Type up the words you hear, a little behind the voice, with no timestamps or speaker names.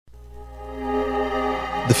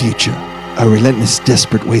the future, a relentless,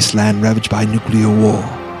 desperate wasteland ravaged by nuclear war.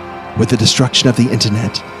 With the destruction of the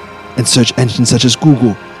internet and search engines such as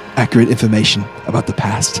Google, accurate information about the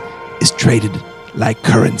past is traded like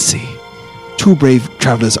currency. Two brave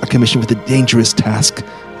travelers are commissioned with the dangerous task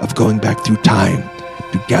of going back through time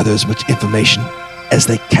to gather as much information as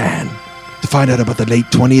they can to find out about the late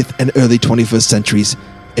 20th and early 21st centuries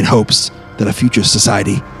in hopes that a future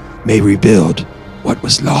society may rebuild what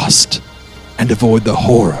was lost and avoid the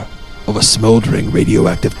horror of a smoldering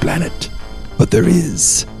radioactive planet. But there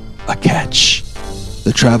is a catch.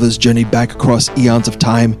 The travelers' journey back across eons of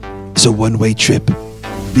time is a one-way trip,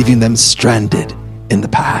 leaving them stranded in the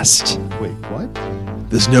past. Wait, what?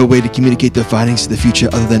 There's no way to communicate their findings to the future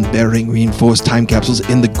other than burying reinforced time capsules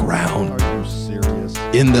in the ground. Are you serious?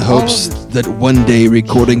 In the hopes that one day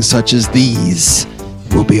recordings such as these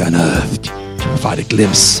will be unearthed to provide a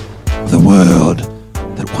glimpse of the world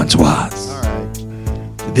that once was. All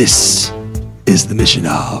right. This is the mission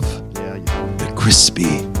of Yeah. the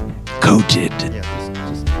crispy, coated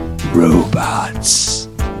Just robots.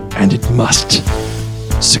 And it must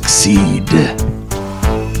succeed.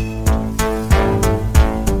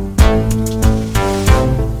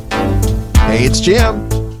 Hey, it's Jim.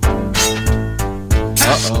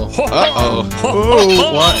 Uh-oh.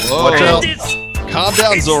 Oh, what? Watch out. Calm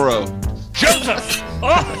down, Zorro. Joseph!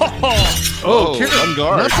 Oh, Kira, on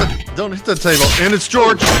guard. Don't hit the table. And it's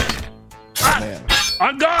George. Man.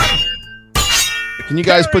 I'm gone! Can you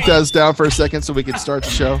guys put those down for a second so we can start the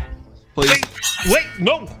show? Please. Wait,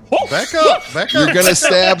 no. Oh, Back up. Back up. You're going to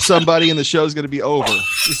stab somebody and the show's going to be over.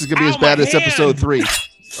 This is going to be as Ow, bad my as episode hand. 3.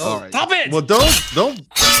 All right. Stop it! Well, don't.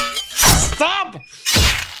 Stop!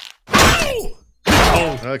 Ow!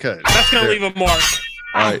 Oh, Okay. that's gonna There. leave a mark.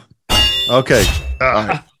 All right. Okay. All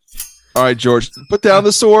right. All right, George. Put down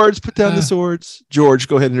the swords. Put down the swords. George,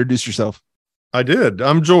 go ahead and introduce yourself. I did.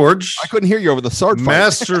 I'm George, I couldn't hear you over the sword fight.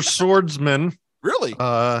 master swordsman. Really?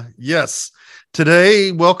 Yes.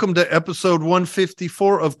 Today, welcome to episode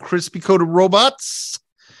 154 of Crispy Coated Robots.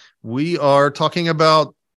 We are talking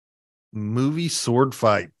about movie sword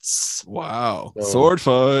fights. Wow. So- Sword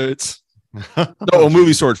fights. No,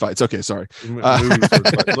 movie sword fights. Okay, sorry. Movie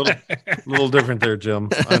sword fight. Little different there, Jim.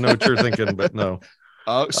 I know what you're thinking, but no.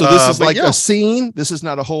 So this is but like yeah. a scene. This is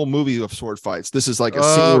not a whole movie of sword fights. This is like a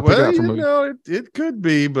scene we're picking Well, out from a you movie. know, it could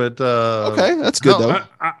be, but Okay, that's good no, though.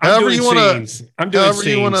 I'm However doing you wanna- scenes. I'm doing however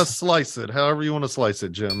you want to scenes. slice it. However you want to slice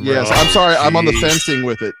it, Jim. Yes, Oh, I'm sorry. I'm on the geez. fencing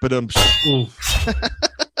with it, but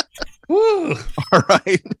Woo, all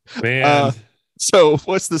right. man. So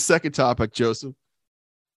what's the second topic, Joseph?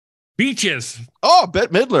 Beaches. Oh, Bette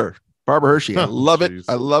Midler, Barbara Hershey. I Oh, love it. jeez.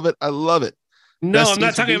 I love it. I love it. No, Best I'm not scenes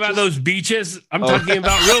of talking about beaches? those beaches. I'm Oh. talking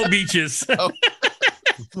about real beaches.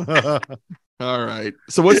 All right.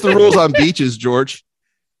 So what's the rules on beaches, George?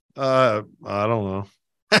 I don't know.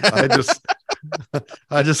 I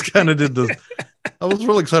just kind of did the. I was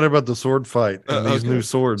really excited about the sword fight and these Okay. new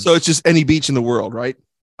swords. So it's just any beach in the world, right?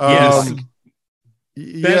 Yes.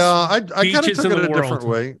 Yeah, I kind of beaches took in it the a different world.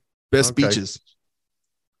 way. Best Okay. beaches.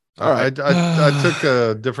 All right. I took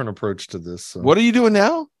a different approach to this. So. What are you doing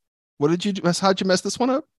now? What did you do? How'd you mess this one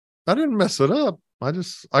up? I didn't mess it up.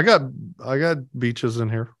 I got beaches in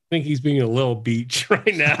here I think he's being a little beach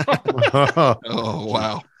right now. Oh,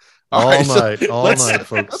 wow. all right, so night, let's-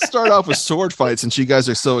 folks. Let's start off with sword fights since you guys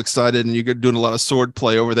are so excited and you're doing a lot of sword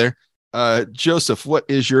play over there. Joseph, what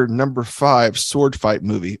is your number 5 sword fight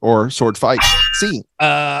movie or sword fight scene?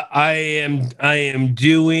 I am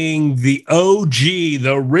doing the OG,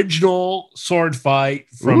 the original sword fight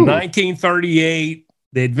from Ooh. 1938,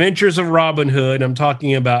 The Adventures of Robin Hood. I'm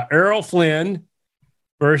talking about Errol Flynn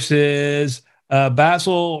versus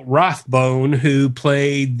Basil Rathbone, who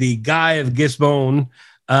played the Guy of Gisborne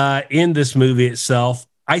in this movie itself.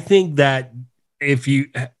 I think that if you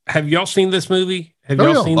have y'all seen this movie? Have Oh,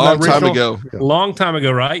 y'all yeah. seen the Long time original? ago. Long time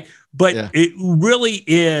ago, right? But Yeah. it really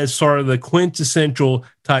is sort of the quintessential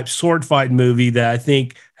type sword fight movie that I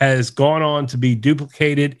think has gone on to be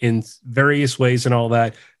duplicated in various ways and all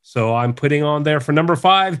that. So I'm putting on there for number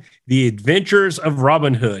 5, The Adventures of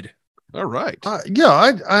Robin Hood. All right.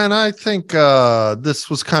 Yeah, I think this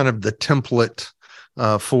was kind of the template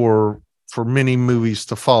for many movies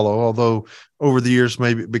to follow. Although over the years,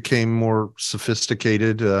 maybe it became more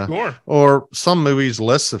sophisticated, Sure. or some movies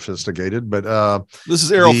less sophisticated. But This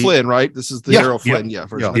is Errol the- Flynn, right? This is the Yeah, Errol yeah, Flynn,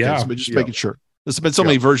 version. yeah, Okay, yeah, so just yeah. making sure. There's been so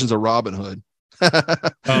many versions of Robin Hood. Oh,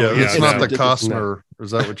 it's yeah, not no. the Costner.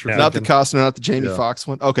 Is that what you're Not the thinking? Costner, not the Jamie Yeah. Foxx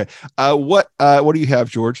one. Okay. What do you have,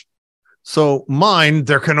 George? So mine,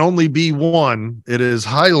 there can only be one. It is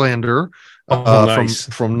Highlander Oh, nice.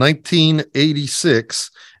 from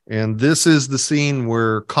 1986, And this is the scene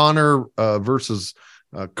where Connor versus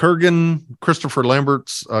Kurgan, Christopher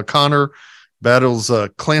Lambert's Connor, battles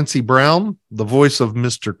Clancy Brown, the voice of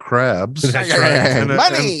Mr. Krabs. That's right.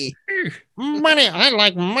 Money. Money, I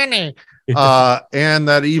like money. And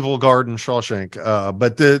that evil guard in Shawshank.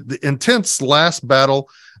 But the intense last battle,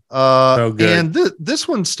 So good. and this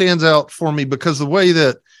one stands out for me because the way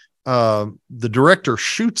that the director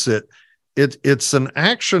shoots it's an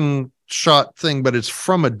action shot thing, but it's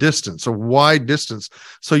from a distance, a wide distance,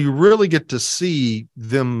 so you really get to see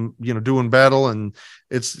them, doing battle, and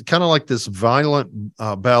it's kind of like this violent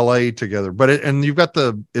ballet together. But and you've got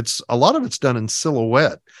it's a lot of it's done in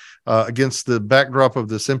silhouette against the backdrop of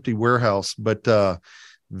this empty warehouse, but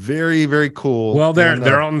very, very cool. Well,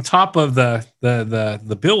 they're on top of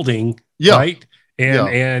the building, Yeah. right?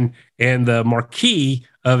 And the marquee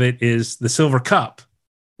of it is the silver cup,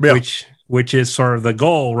 Yeah. which is sort of the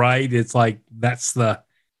goal, right? It's like there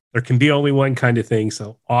can be only one kind of thing.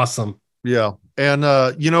 So awesome. Yeah. And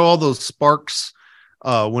all those sparks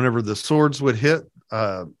whenever the swords would hit,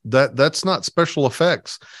 that's not special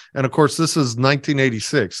effects. And of course, this is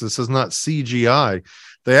 1986. This is not CGI.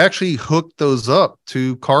 They actually hooked those up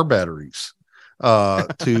to car batteries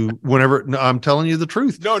to whenever. No, I'm telling you the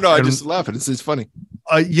truth. No, I'm just laughing. It's funny.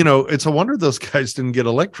 It's a wonder those guys didn't get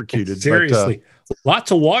electrocuted. Seriously.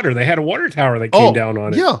 Lots of water. They had a water tower that came down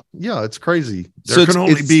on it. Yeah, it's crazy. There So can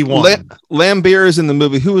only it's be one. Lambert is in the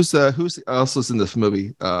movie. Who else is in this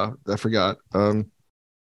movie? I forgot.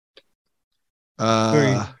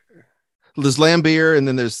 There's Lambert, and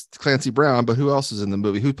then there's Clancy Brown. But who else is in the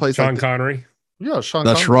movie? Who plays Sean like Connery. Yeah, Sean.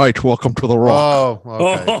 That's Connery. right. Welcome to the Rock.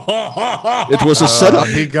 Oh, okay. It was a setup.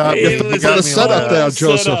 He got me. It He was got a me setup on there, that.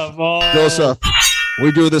 Joseph. Oh. Joseph,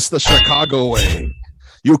 we do this the Chicago way.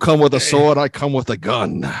 You come with a sword, I come with a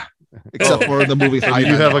gun. Except for in the movie And Highlander.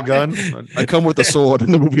 you have a gun? I come with a sword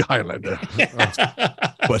in the movie Highlander.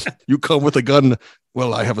 But you come with a gun.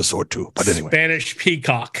 Well, I have a sword too. But anyway. Spanish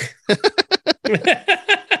peacock.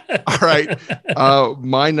 All right.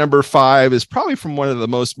 My number 5 is probably from one of the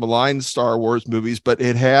most maligned Star Wars movies, but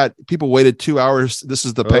it had people waited 2 hours. This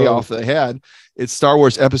is the payoff they had. It's Star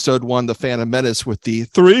Wars Episode 1, The Phantom Menace, with the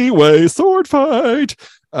 3-way sword fight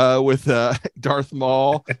with Darth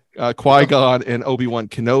Maul, Qui-Gon, and Obi-Wan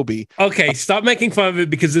Kenobi. Okay, stop making fun of it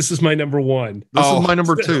because this is my number 1. This is my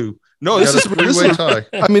number 2. No, Got this a is three-way tie.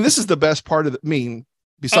 I mean, this is the best part of the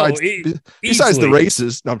besides the Easily.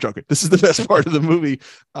 races. No, I'm joking. This is the best part of the movie.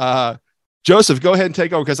 Joseph, go ahead and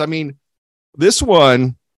take over, because I mean, this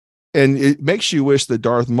one, and it makes you wish that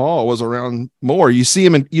Darth Maul was around more. You see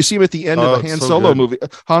him at the end of the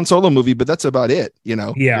Han Solo movie, but that's about it.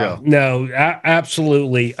 Yeah. No,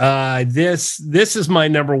 absolutely. This is my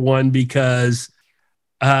number 1 because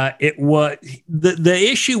it was the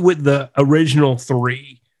issue with the original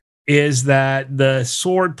 3 is that the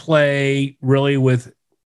sword play really with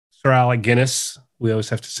Sir Alec Guinness. We always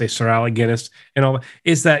have to say Sir Alec Guinness and all that.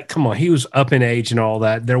 Is that, come on, he was up in age and all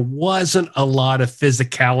that. There wasn't a lot of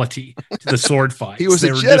physicality to the sword fights. He was they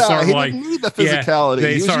a were Jedi. just sort of He like, didn't need the physicality.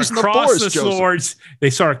 they He was sort of using the cross Force, the Joseph. swords. They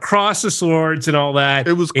sort of cross the swords and all that.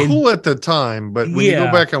 It was cool at the time, but when you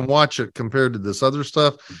go back and watch it compared to this other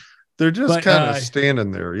stuff, they're just kind of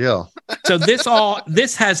standing there. Yeah. So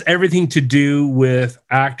this has everything to do with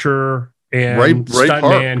actor and Ray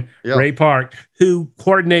stuntman Park. Ray Park, who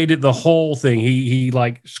coordinated the whole thing. He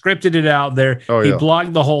like scripted it out there. Oh, he yeah.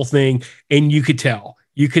 blogged the whole thing, and you could tell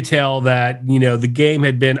that the game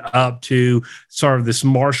had been up to sort of this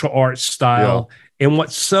martial arts style. Yeah. And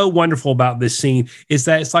what's so wonderful about this scene is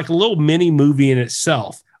that it's like a little mini movie in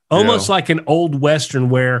itself. Almost like an old Western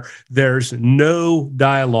where there's no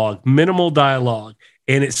dialogue, minimal dialogue.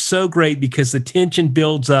 And it's so great because the tension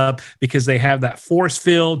builds up because they have that force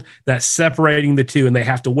field that's separating the two, and they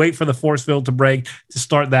have to wait for the force field to break to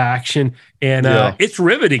start the action. And it's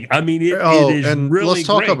riveting. I mean, it is and really let's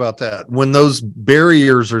talk great. about that. When those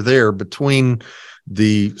barriers are there between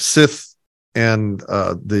the Sith and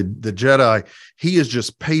the Jedi, he is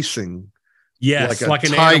just pacing. Yes, like a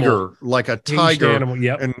an tiger, animal. like a tiger. Animal,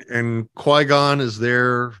 yep. And Qui-Gon is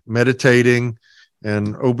there meditating,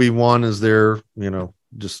 and Obi-Wan is there,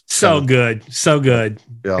 just so good.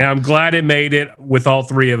 Yeah. And I'm glad it made it with all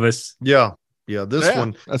 3 of us. Yeah. This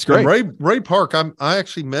one, that's great. Ray Park, I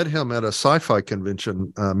actually met him at a sci-fi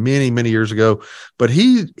convention many years ago, but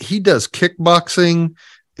he does kickboxing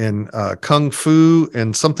and kung fu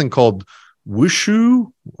and something called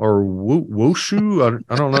wushu or wushu.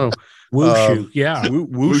 I don't know. Wushu, yeah.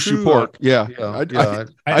 Wushu pork. Yeah. Yeah. I do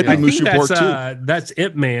I think Mushu pork too. That's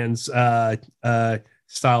Ip Man's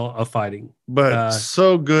style of fighting. But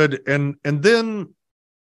so good. And then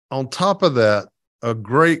on top of that, a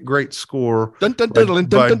great score. The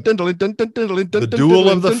Duel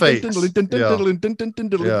of the Fates.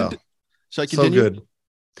 Yeah. Shall I continue? So good.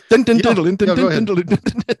 But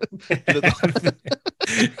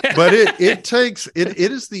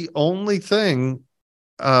it is the only thing.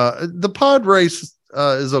 The pod race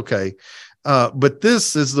is okay, but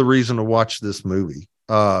this is the reason to watch this movie.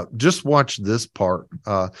 Just watch this part.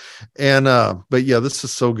 But yeah, this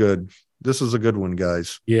is so good. This is a good one,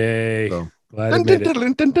 guys. Yay. So. Glad I made it. That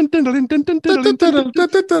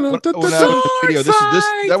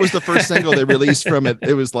was the first single they released from it.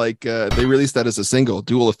 It was like they released that as a single,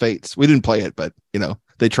 Duel of Fates. We didn't play it, but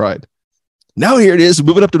they tried. Now here it is,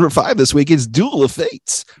 moving up to number 5 this week. It's Duel of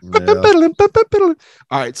Fates. Yeah. All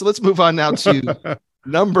right, so let's move on now to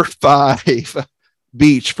number 5,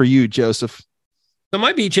 Beach, for you, Joseph. So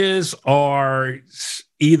my beaches are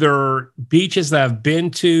either beaches that I've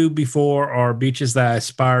been to before or beaches that I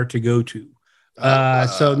aspire to go to.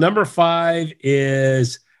 So number 5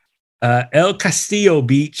 is El Castillo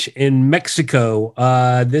Beach in Mexico.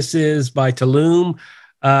 This is by Tulum,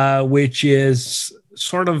 which is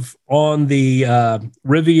sort of on the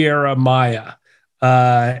Riviera Maya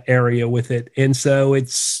area with it. And so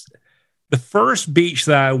it's the first beach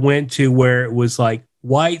that I went to where it was like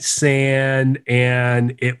white sand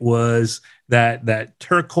and it was that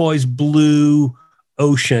turquoise blue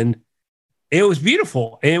ocean. It was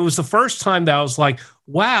beautiful. And it was the first time that I was like,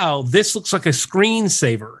 wow, this looks like a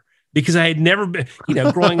screensaver, because I had never been,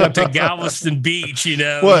 growing up to Galveston Beach, you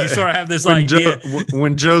sort of have this idea.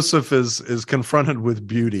 When Joseph is confronted with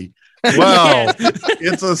beauty. Wow,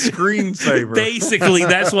 it's a screensaver. Basically,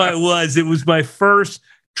 that's what it was. It was my first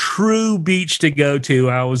true beach to go to.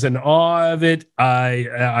 I was in awe of it.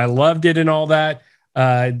 I loved it and all that.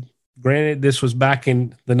 Granted, this was back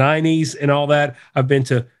in the 90s and all that. I've been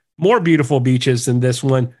to more beautiful beaches than this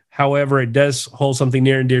one. However, it does hold something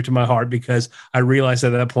near and dear to my heart, because I realized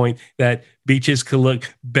at that point that beaches could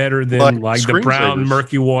look better than like the brown,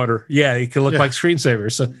 murky water. Yeah, it could look like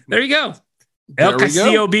screensavers. So there you go. El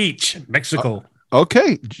Castillo Beach, Mexico.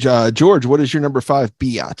 Okay, George, what is your number 5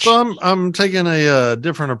 beach? So I'm taking a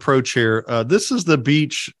different approach here. This is the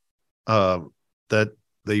beach that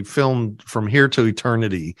they filmed From Here to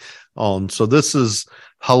Eternity on. So this is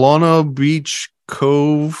Halano Beach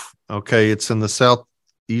Cove. Okay, it's in the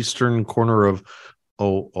southeastern corner of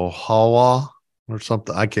Oahu or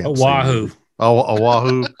something. I can't Oahu. say.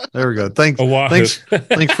 Oahu. There we go. Thanks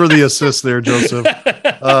for the assist there, Joseph.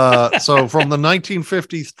 So from the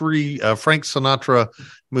 1953 Frank Sinatra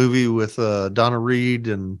movie with Donna Reed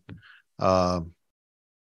and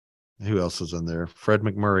who else is in there? Fred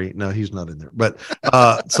McMurray. No, he's not in there. But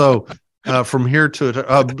From Here to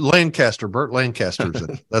Lancaster, Burt Lancaster's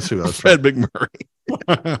in it. That's who I was. Fred McMurray.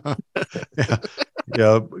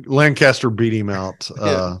 yeah, Lancaster beat him out.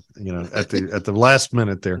 At the last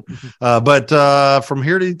minute there. But From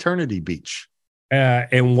Here to Eternity Beach.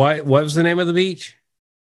 And what was the name of the beach?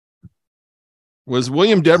 Was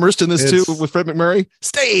William Demarest in this too with Fred McMurray?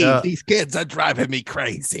 Steve, these kids are driving me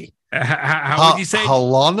crazy. How would you say?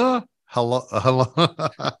 Halana?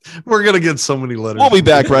 We're gonna get so many letters. We'll be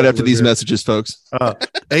back right after these messages, folks.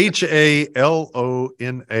 Halona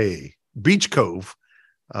Beach Cove.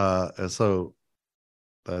 So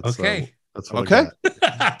that's okay. That's what okay.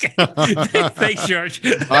 Thanks, George.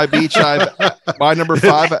 My beach. My number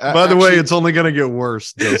 5. By the way, it's only gonna get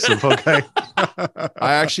worse, Joseph. Okay.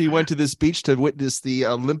 I actually went to this beach to witness the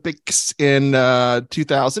Olympics in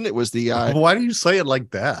 2000. It was the. Why do you say it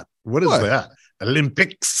like that? What is that?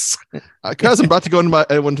 Olympics. Because I'm about to go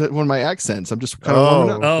into one of my accents. I'm just kind of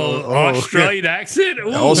warming up. Australian accent.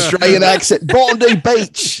 Ooh. Australian accent. Bondi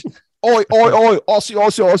Beach. Oi, oi, oi, Aussie,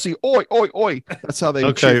 Aussie, Aussie, oi, oi, oi. That's how they.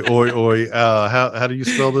 Okay, oi, oi. How do you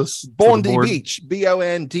spell this? Bondi Beach,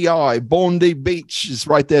 Bondi. Bondi Beach is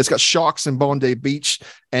right there. It's got sharks in Bondi Beach,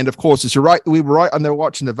 and of course, it's right. We were right on there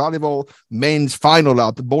watching the volleyball men's final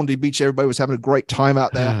out the Bondi Beach. Everybody was having a great time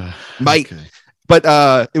out there, mate. Okay. But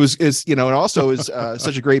and also is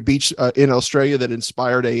such a great beach in Australia that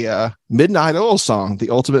inspired a Midnight Oil song, the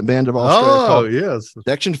ultimate band of Australia. Oh, yes.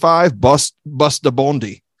 Section 5, Bust the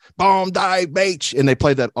Bondi. Bondi Beach, and they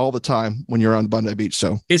play that all the time when you're on Bondi Beach.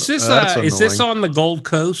 So is this on the Gold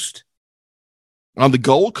Coast? On the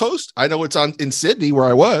Gold Coast? I know it's in Sydney where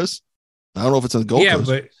I was. I don't know if it's on the Gold Coast.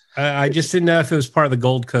 Yeah, but I just didn't know if it was part of the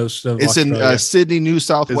Gold Coast of It's Australia. In Sydney, New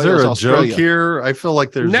South Wales, Is there a Australia. joke here? I feel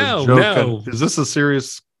like there's a joke. No. Is this a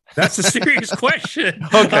serious That's a serious question.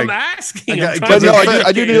 Okay. I'm asking. I'm But trying no, to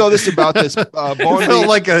I do know this about this. It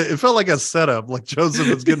felt like a setup, like Joseph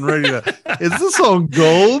was getting ready to. Is this on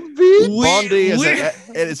Gold Beach? Bondi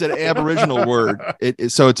is an Aboriginal word.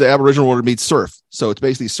 So it's an Aboriginal word that means surf. So it's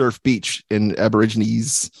basically surf beach in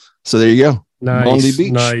Aborigines. So there you go. Nice, Bondi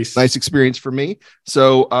Beach. nice Experience for me.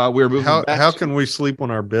 So we're moving. How can we sleep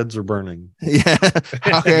when our beds are burning? Yeah.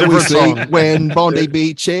 How can we sleep when Bondi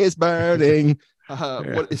Beach is burning?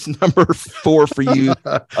 What is number 4 for you?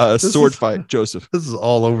 Sword fight, Joseph. This is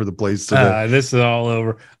all over the place today. This is all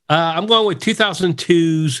over. I'm going with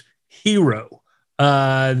 2002's Hero.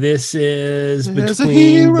 This is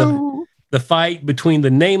between the fight between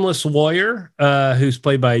the Nameless Warrior, who's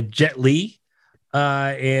played by Jet Li.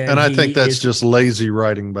 And I think that's just lazy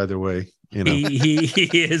writing, by the way. You know, he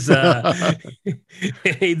is.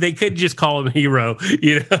 They could just call him Hero.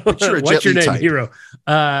 You know, what's your name, type. Hero?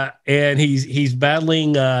 And he's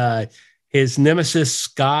battling his nemesis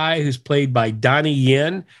Sky, who's played by Donnie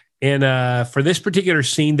Yen. And for this particular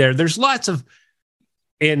scene, there's lots of.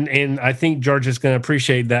 And I think George is going to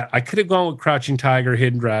appreciate that. I could have gone with Crouching Tiger,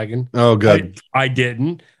 Hidden Dragon. Oh, good. I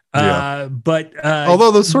didn't. Yeah. But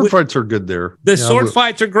although the sword fights are good there, sword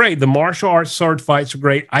fights are great. The martial arts sword fights are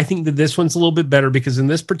great. I think that this one's a little bit better because in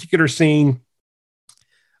this particular scene,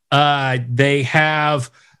 they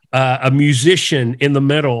have a musician in the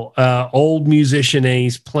middle, old musician, and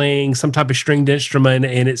he's playing some type of stringed instrument,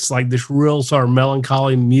 and it's like this real sort of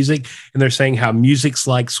melancholy music. And they're saying how music's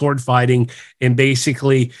like sword fighting, and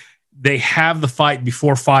basically they have the fight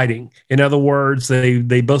before fighting. In other words,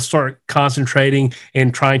 they both start concentrating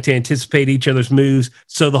and trying to anticipate each other's moves.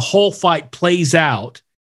 So the whole fight plays out.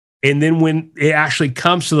 And then when it actually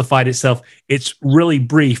comes to the fight itself, it's really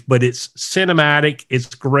brief, but it's cinematic.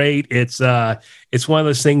 It's great. It's one of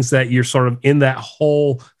those things that you're sort of in that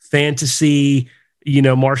whole fantasy,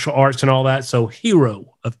 martial arts and all that. So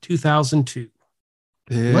Hero of 2002.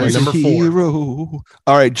 There's number 4. Hero.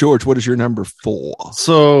 All right, George, what is your number 4?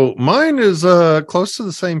 So mine is close to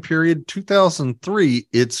the same period, 2003.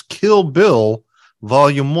 It's Kill Bill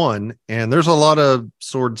Volume 1, and there's a lot of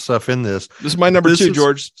sword stuff in this. This is my number 2,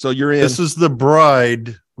 George. So you're in. This is The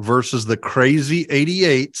Bride versus the Crazy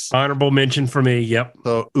 88s. Honorable mention for me. Yep.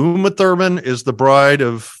 So Uma Thurman is the bride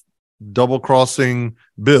of double-crossing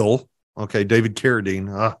Bill. Okay, David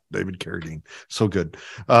Carradine. David Carradine. So good.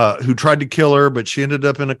 Who tried to kill her, but she ended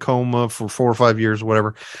up in a coma for 4 or 5 years,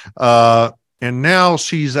 whatever. And now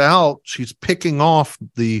she's out. She's picking off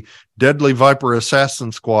the Deadly Viper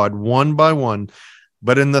assassin squad one by one.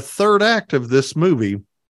 But in the third act of this movie,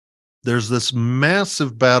 there's this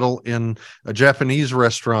massive battle in a Japanese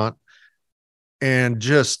restaurant, and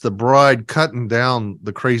just the bride cutting down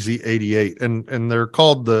the Crazy 88. And they're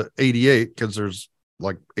called the 88 because there's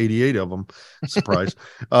like 88 of them. Surprise.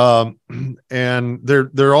 And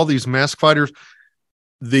they're all these mask fighters.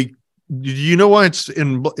 Do you know why it's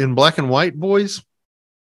in black and white, boys?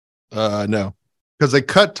 No. Because they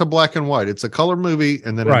cut to black and white. It's a color movie.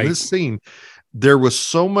 And then Right. in this scene, there was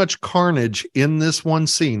so much carnage in this one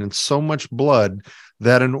scene and so much blood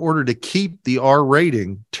that in order to keep the R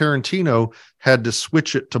rating, Tarantino had to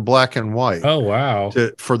switch it to black and white. Oh, wow.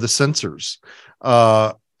 For the censors.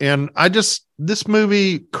 And this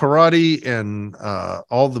movie, karate and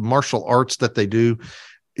all the martial arts that they do,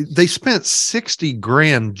 they spent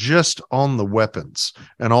 $60,000 just on the weapons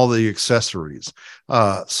and all the accessories.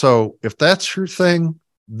 So if that's your thing,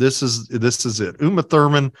 this is it. Uma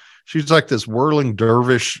Thurman, she's like this whirling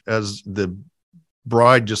dervish as the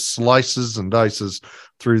bride just slices and dices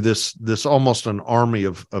through this almost an army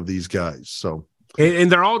of these guys. So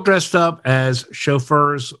And they're all dressed up as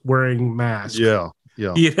chauffeurs wearing masks. yeah.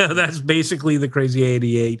 That's basically the Crazy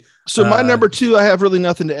 88. So my number 2, I have really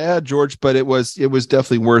nothing to add, George, but it was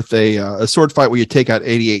definitely worth a sword fight where you take out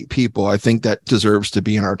 88 people. I think that deserves to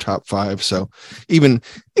be in our top 5. So even,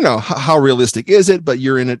 how realistic is it? But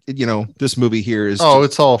you're in it, this movie here is. Oh,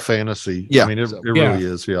 it's all fantasy. Yeah. I mean, it really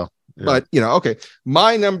is. Yeah. But, okay.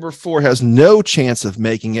 My number 4 has no chance of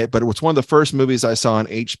making it, but it was one of the first movies I saw on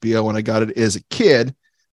HBO when I got it as a kid.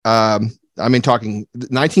 Talking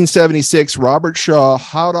 1976, Robert Shaw,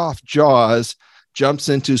 hot off Jaws, jumps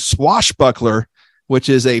into Swashbuckler, which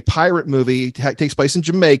is a pirate movie. Takes place in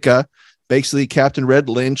Jamaica. Basically, Captain Red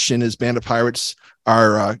Lynch and his band of pirates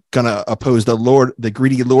are going to oppose the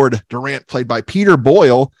greedy Lord Durant, played by Peter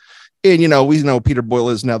Boyle. And, we know Peter Boyle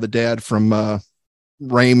is now the dad from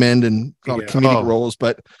Raymond and a lot of comedic roles,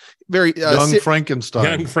 but very Young Frankenstein.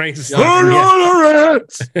 Young Frankenstein.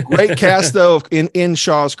 Great cast though. In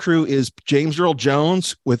Shaw's crew is James Earl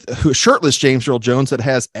Jones shirtless James Earl Jones that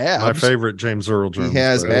has abs. My favorite James Earl Jones. He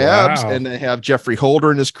has abs, and they have Jeffrey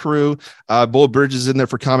Holder in his crew. Bull Bridges in there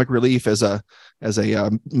for comic relief as a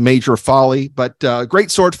major folly, but great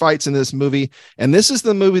sword fights in this movie. And this is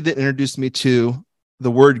the movie that introduced me to the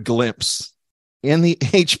word glimpse. In the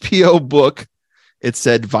HBO book, it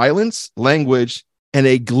said violence, language, and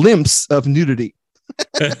a glimpse of nudity.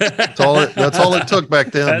 That's all it took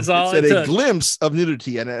back then. That's all it it said. took. A glimpse of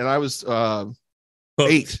nudity. And I was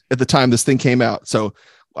 8 at the time this thing came out. So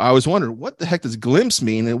I was wondering, what the heck does glimpse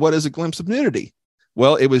mean? And what is a glimpse of nudity?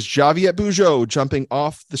 Well, it was Javiet Bujold jumping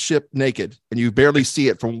off the ship naked, and you barely see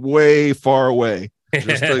it from way far away.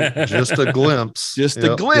 Just a glimpse. Just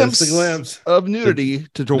a glimpse of nudity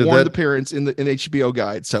to warn the parents in HBO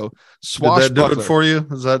guide. So Swashbuckler. Did that do it for you?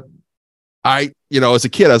 Is that as a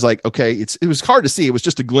kid, I was like, okay, it was hard to see. It was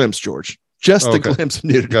just a glimpse, George. Just a glimpse of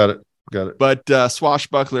nudity. Got it. But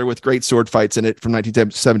Swashbuckler with great sword fights in it from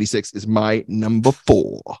 1976 is my number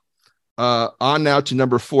 4. On now to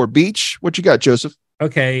number 4, Beach. What you got, Joseph?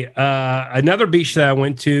 Okay. Another beach that I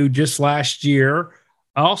went to just last year,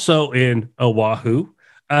 also in Oahu.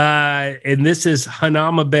 And this is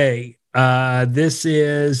Hanauma Bay. This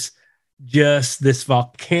is just this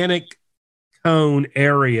volcanic cone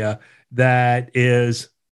area that is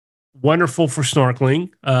wonderful for snorkeling.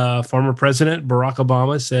 Former President Barack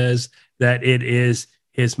Obama says that it is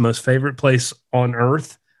his most favorite place on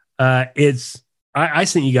earth. I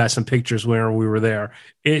sent you guys some pictures where we were there.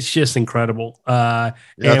 It's just incredible. I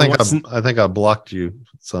think I blocked you.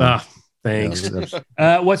 So thanks.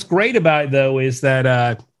 What's great about it though is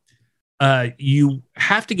that you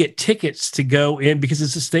have to get tickets to go in because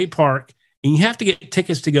it's a state park, and you have to get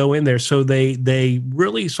tickets to go in there. So they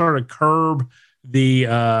really sort of curb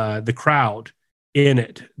the crowd in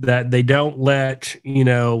it, that they don't let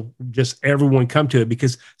just everyone come to it,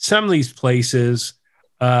 because some of these places.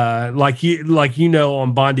 Like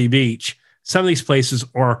on Bondi Beach, some of these places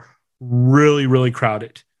are really, really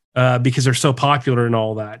crowded because they're so popular and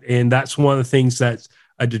all that. And that's one of the things that's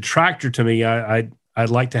a detractor to me. I'd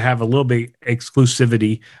like to have a little bit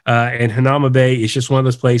exclusivity. And Hanauma Bay is just one of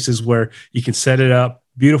those places where you can set it up.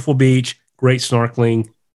 Beautiful beach, great snorkeling.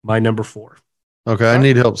 My number 4. Okay, I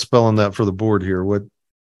need help spelling that for the board here. What?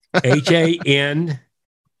 Hanauma.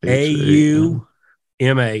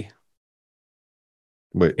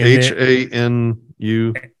 Wait,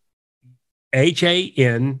 HANU.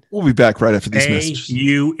 HAN. We'll be back right after these messages.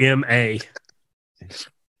 AUMA.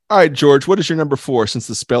 All right, George, what is your number 4 since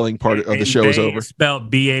the spelling part of the show is over?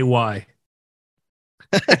 Spelled BAY.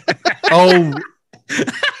 Oh,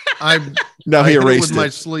 Now he erased it with my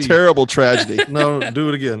sleeve. Terrible tragedy. No, do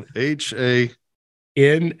it again.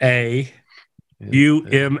 HANAUMA.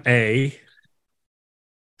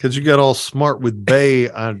 Because you got all smart with Bay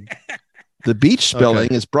on. The beach spelling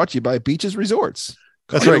is brought to you by Beaches Resorts.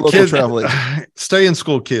 That's right, kids. Stay in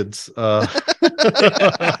school, kids.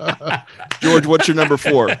 George, what's your number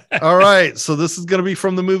 4? All right, so this is going to be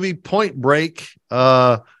from the movie Point Break.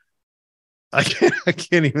 I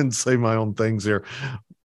can't even say my own things here.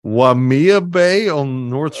 Waimea Bay on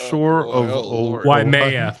North Shore of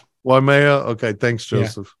Waimea. Waimea. Okay, thanks,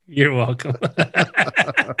 Joseph. Yeah, you're welcome.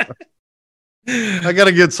 I got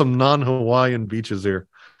to get some non-Hawaiian beaches here.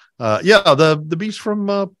 The beach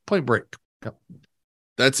from Point Break. Yep.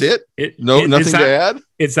 That's it. Nothing to add.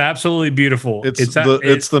 It's absolutely beautiful.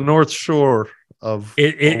 It's the North Shore of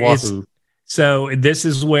Oahu. So this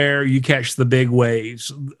is where you catch the big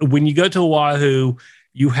waves. When you go to Oahu,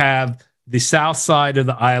 you have the south side of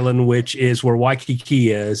the island, which is where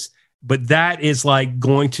Waikiki is. But that is like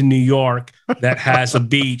going to New York that has a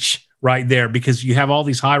beach right there, because you have all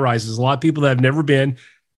these high rises. A lot of people that have never been.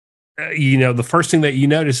 The first thing that you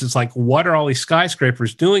notice is like, what are all these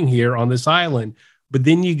skyscrapers doing here on this island? But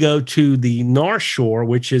then you go to the North Shore,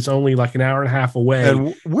 which is only like an hour and a half away.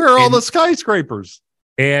 And where are all the skyscrapers?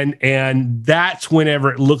 And that's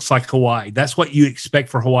whenever it looks like Hawaii. That's what you expect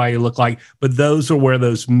for Hawaii to look like. But those are where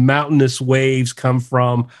those mountainous waves come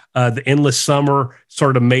from. The endless summer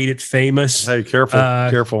sort of made it famous. Hey,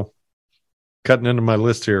 careful. Cutting into my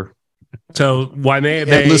list here. So Waimea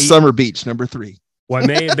Bay. Endless Summer Beach, number 3.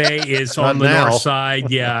 Waimea Bay is on the north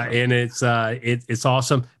side, and it's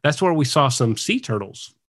awesome. That's where we saw some sea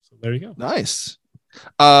turtles. So there you go. Nice.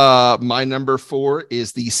 My number 4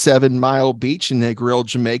 is the 7 Mile Beach in Negril,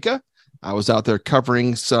 Jamaica. I was out there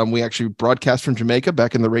covering we actually broadcast from Jamaica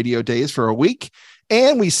back in the radio days for a week,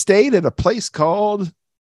 and we stayed at a place called,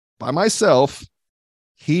 by myself,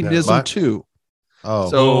 Hedonism 2.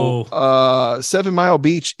 Oh, So 7 Mile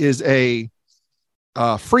Beach is a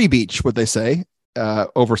free beach, what they say,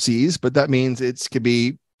 overseas, but that means it could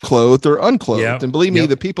be clothed or unclothed. Yep. And believe me, Yep.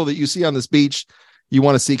 the people that you see on this beach, you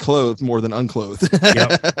want to see clothed more than unclothed.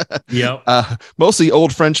 Yep. Mostly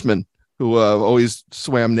old Frenchmen who always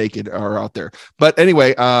swam naked are out there. But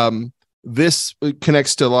anyway, this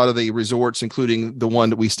connects to a lot of the resorts, including the one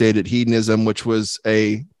that we stayed at, Hedonism, which was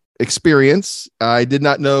a experience. I did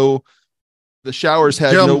not know the showers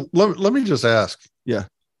had Jim, let me just ask. Yeah.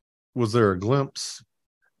 Was there a glimpse?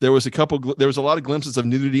 There was a lot of glimpses of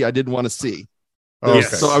nudity I didn't want to see. Okay.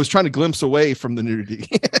 Yes. So I was trying to glimpse away from the nudity.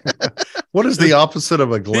 What is the opposite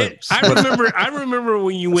of a glimpse? I remember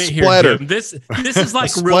when you went Splatter. here, Jim. This is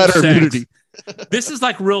like real Splatter sex. nudity. This is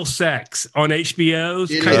like real sex on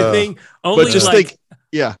HBO's It kind is. of thing. Only But just like think,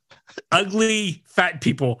 yeah. ugly fat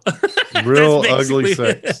people. Real That's ugly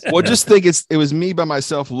basically sex. Well, just think it was me by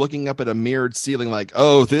myself looking up at a mirrored ceiling like,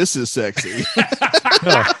 oh, this is sexy.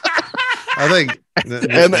 I think And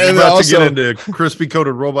we're about also- to get into crispy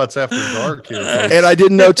coated robots after dark here. folks. And I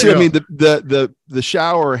didn't know too. Yeah. I mean, the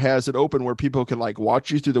shower has it open where people can like watch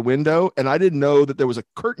you through the window, and I didn't know that there was a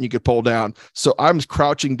curtain you could pull down. So I'm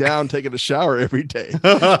crouching down, taking a shower every day.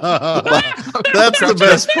 That's the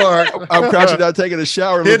best part. I'm crouching down, taking a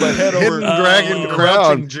shower, and move my head over. Hidden dragon Oh.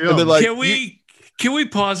 crouching And Jim. then, like, Can we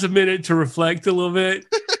pause a minute to reflect a little bit?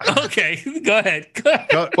 Okay, go ahead.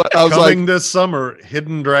 But I was Coming this summer,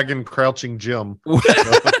 hidden dragon crouching Jim.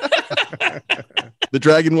 the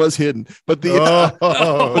dragon was hidden, but the That's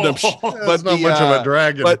but not the, much of a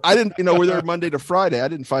dragon. but I didn't, we're there Monday to Friday. I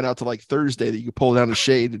didn't find out till like Thursday that you could pull down a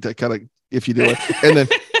shade to kind of, if you do it. And then,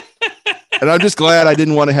 and I'm just glad I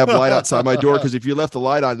didn't want to have light outside my door, because if you left the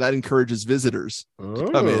light on, that encourages visitors to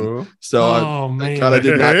come in. So Oh, I man. kind of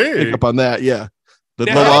did not Hey. pick up on that. Yeah. The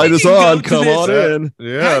Now, how light did is you go on. to Come this? on in.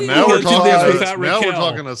 Yeah, How do you now go we're to talking. this without Now we're Raquel?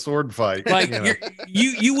 talking a sword fight. Like you know.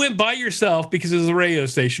 you went by yourself because it was a radio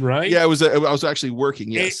station, right? Yeah, I was actually working.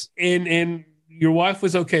 Yes. And your wife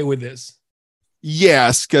was okay with this.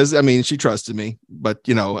 Yes, because I mean she trusted me, but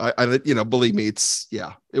I believe me, it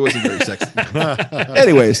wasn't very sexy.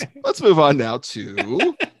 Anyways, let's move on now to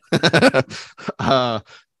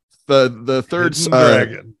the third Hidden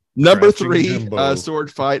dragon. number Crouching 3 Jimbo.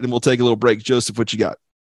 sword fight, and we'll take a little break. Joseph, what you got?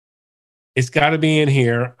 It's got to be in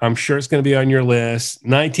here. I'm sure it's going to be on your list.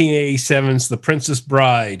 1987's The Princess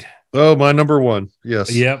Bride. Oh, my number one.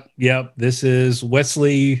 Yes. Yep. This is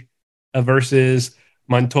Wesley versus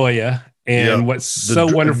Montoya. And Yep. what's so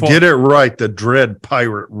wonderful. Get it right. The Dread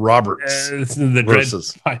Pirate Roberts It's the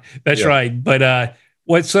versus. That's Yeah. right. But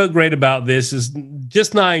what's so great about this is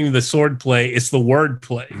just not even the sword play, it's the word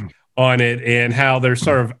play on it, and how they're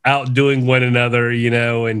sort of outdoing one another,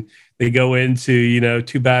 and they go into,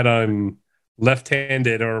 too bad I'm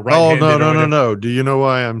left-handed or Oh, right-handed. no. Do you know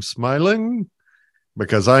why I'm smiling?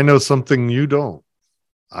 Because I know something you don't.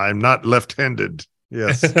 I'm not left-handed.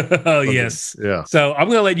 Yes. Oh, yes. Yeah. So I'm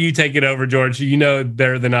going to let you take it over, George. You know it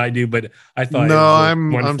better than I do, but I thought No, it was a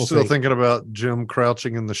I'm wonderful still thing. thinking about Jim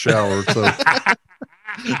crouching in the shower. So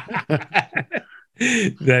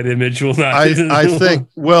That image will not. I think,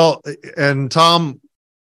 well, and Tom,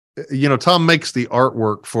 Tom makes the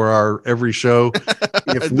artwork for our every show.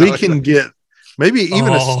 If we can get maybe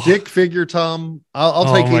even a stick figure, Tom,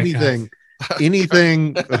 I'll take my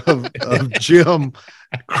anything of Jim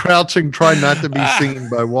crouching, trying not to be seen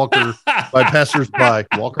by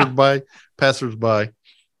passersby.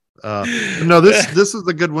 No, this is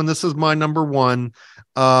a good one. This is my number one.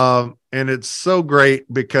 And it's so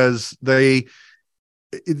great because they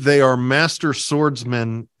are master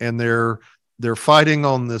swordsmen, and they're fighting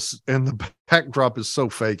on this, and the backdrop is so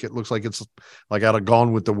fake. It looks like it's like out of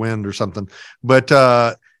Gone with the Wind or something, but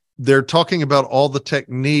they're talking about all the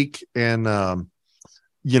technique, and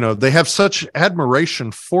they have such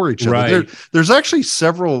admiration for each other. Right. There's actually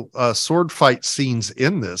several sword fight scenes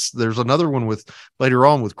in this. There's another one later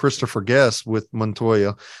on with Christopher Guest with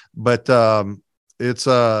Montoya, but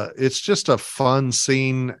it's just a fun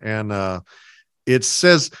scene, and it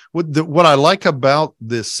says what I like about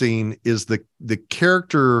this scene is the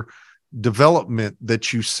character development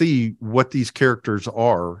that you see what these characters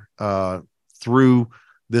are through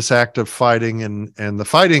this act of fighting, and the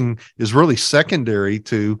fighting is really secondary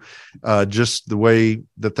to just the way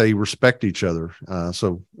that they respect each other.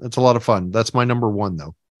 So it's a lot of fun. That's my number one,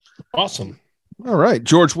 though. Awesome. All right,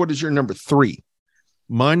 George, what is your number 3?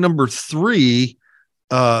 My number 3,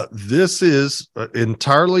 this is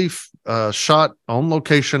entirely shot on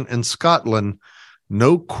location in Scotland.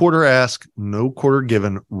 No quarter asked, no quarter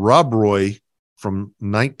given. Rob Roy from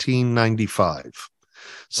 1995. I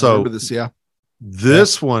So remember this, yeah.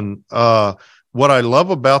 this one, what I love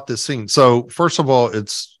about this scene. So first of all,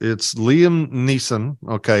 it's Liam Neeson,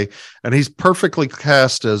 okay, and he's perfectly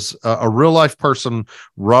cast as a real life person,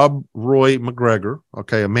 Rob Roy McGregor,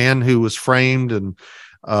 okay, a man who was framed and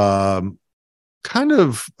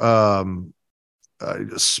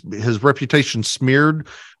his reputation smeared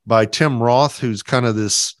by Tim Roth, who's kind of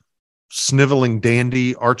this sniveling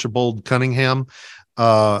dandy Archibald Cunningham.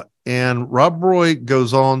 And Rob Roy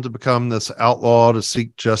goes on to become this outlaw to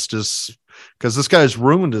seek justice because this guy's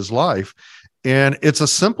ruined his life. And it's a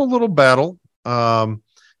simple little battle.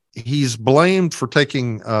 He's blamed for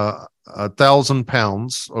taking 1,000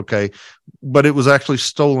 pounds, okay, but it was actually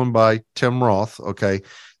stolen by Tim Roth, okay.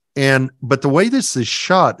 But the way this is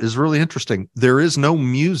shot is really interesting. There is no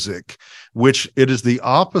music, which it is the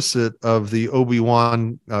opposite of the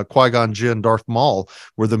Obi-Wan, Qui-Gon Jinn, Darth Maul,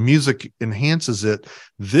 where the music enhances it.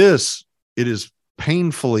 It is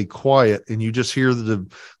painfully quiet, and you just hear the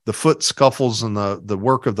foot scuffles and the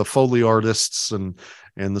work of the Foley artists and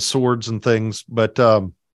the swords and things. But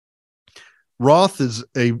Roth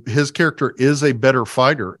his character is a better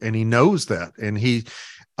fighter, and he knows that. And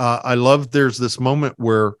I love there's this moment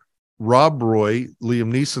where Rob Roy,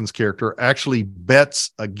 Liam Neeson's character, actually bets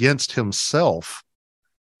against himself.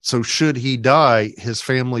 So should he die, his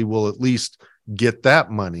family will at least get that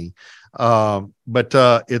money. But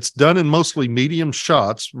it's done in mostly medium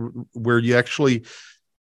shots where you actually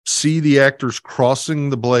see the actors crossing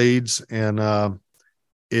the blades, and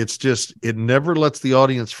it never lets the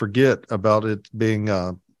audience forget about it being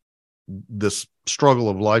this struggle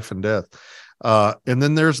of life and death. And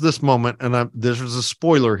then there's this moment, and there's a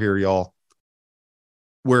spoiler here, y'all,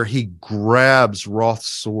 where he grabs Roth's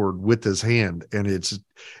sword with his hand, and it's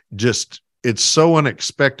so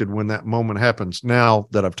unexpected when that moment happens. Now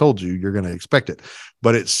that I've told you, you're going to expect it,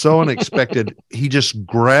 but it's so unexpected. He just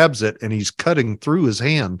grabs it and he's cutting through his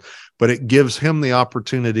hand, but it gives him the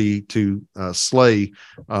opportunity to slay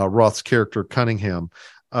Roth's character Cunningham.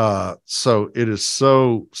 So it is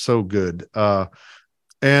so good.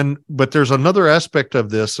 But there's another aspect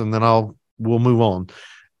of this, and then we'll move on.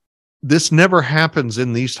 This never happens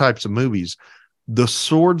in these types of movies. The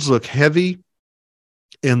swords look heavy,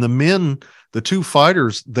 and the two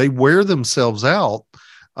fighters, they wear themselves out,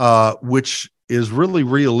 which is really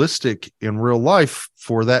realistic in real life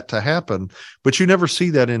for that to happen. But you never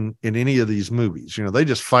see that in any of these movies. They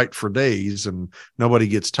just fight for days and nobody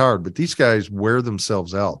gets tired, but these guys wear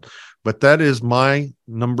themselves out. But that is my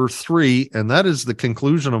number 3, and that is the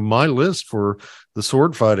conclusion of my list for the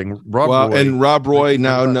sword fighting. Rob Roy,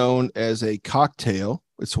 now known as a cocktail.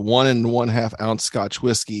 It's 1 1/2 ounce Scotch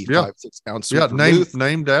whiskey, 5-6 ounce. Yeah,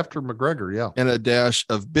 named after McGregor. Yeah, and a dash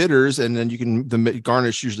of bitters, and then the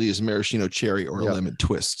garnish usually is maraschino cherry or a lemon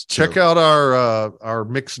twist. Check out our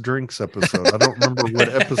mixed drinks episode. I don't remember what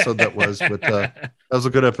episode that was, but that was a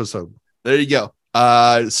good episode. There you go.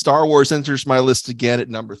 Star Wars enters my list again at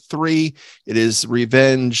number 3. It is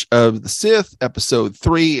Revenge of the Sith, episode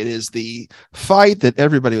 3. It is the fight that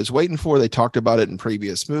everybody was waiting for. They talked about it in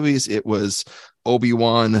previous movies. It was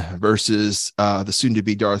Obi-Wan versus the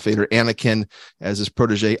soon-to-be Darth Vader, Anakin, as his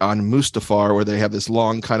protege on Mustafar, where they have this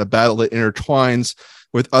long kind of battle that intertwines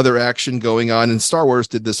with other action going on. And Star Wars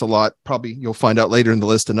did this a lot. Probably you'll find out later in the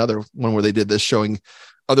list another one where they did this, showing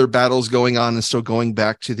other battles going on and still going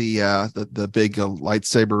back to the big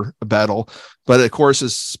lightsaber battle. But of course,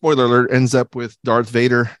 as spoiler alert, ends up with Darth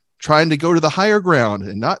Vader trying to go to the higher ground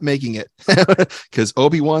and not making it because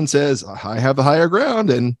Obi-Wan says, I have the higher ground,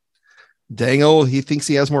 and dang, he thinks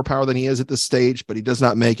he has more power than he is at this stage, but he does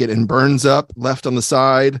not make it and burns up, left on the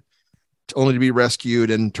side, only to be rescued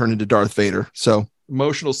and turned into Darth Vader. So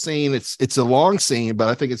emotional scene. It's a long scene, but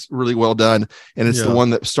I think it's really well done, and it's the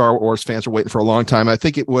one that Star Wars fans are waiting for a long time. I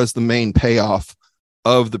think it was the main payoff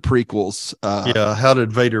of the prequels. How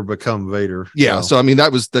did Vader become Vader? So I mean,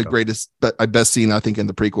 that was the best scene I think in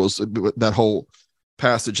the prequels, that whole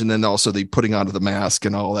passage, and then also the putting onto the mask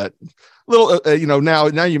and all that little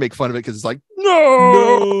now you make fun of it because it's like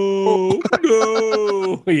no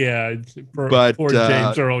yeah, poor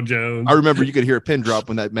James Earl Jones. I remember you could hear a pin drop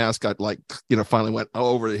when that mask got finally went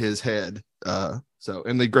over his head. And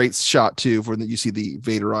the great shot too when you see the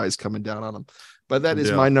Vader eyes coming down on him. But that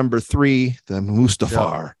is my number 3, the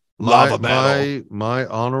Mustafar lava battle. My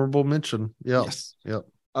honorable mention. Yes.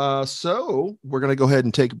 So we're gonna go ahead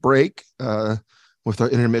and take a break with our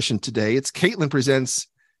intermission today. It's Caitlin presents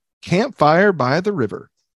Campfire by the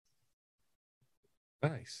River.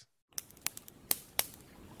 Nice.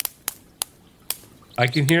 I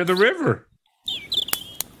can hear the river.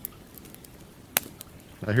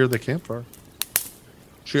 I hear the campfire.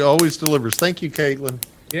 She always delivers. Thank you, Caitlin.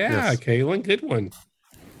 Yeah, yes. Caitlin, good one.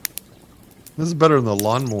 This is better than the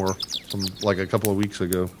lawnmower from like a couple of weeks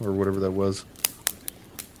ago or whatever that was.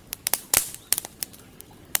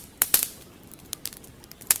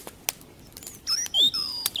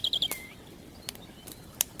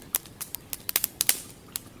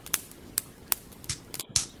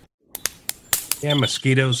 Yeah,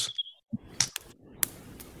 mosquitoes.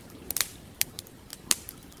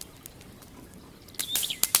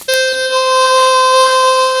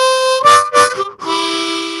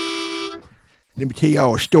 Let me tell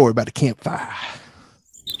y'all a story about a campfire.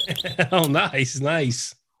 Oh, nice,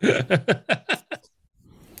 nice.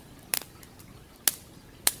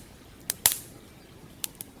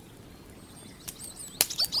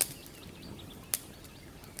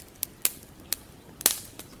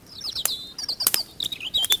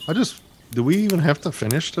 Do we even have to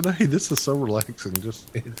finish today? This is so relaxing.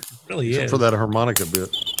 Just It really except is. for that harmonica bit.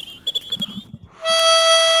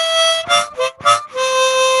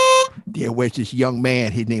 There was this young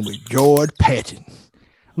man. His name was George Patton.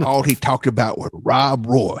 All he talked about was Rob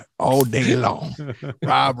Roy all day long.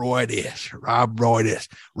 Rob Roy this, Rob Roy this.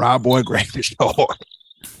 Rob Roy grabbed his sword.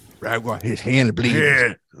 Rob Roy, his hand bleeding.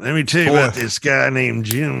 Here, let me tell you about this guy named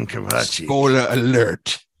Jim Cavacci. Spoiler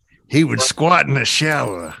alert. He would squat in the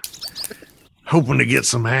shower, hoping to get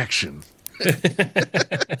some action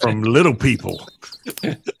from little people.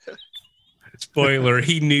 Spoiler,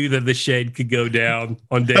 he knew that the shed could go down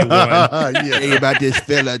on day one. Tell you about this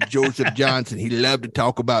fella, Joseph Johnson. He loved to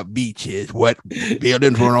talk about beaches, what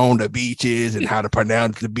buildings were on the beaches and how to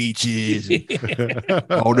pronounce the beaches.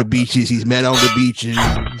 All the beaches he's met on the beaches.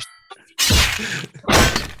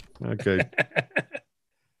 Okay.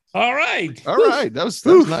 All right. All right. That was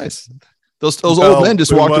nice. Those old men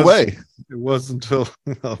just walked away. It wasn't until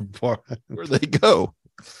Where'd they go?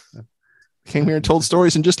 Came here and told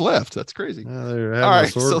stories and just left. That's crazy. they're having All a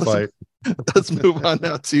right, sword fight. Let's move on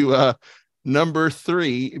now to number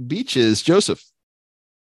 3, beaches. Joseph.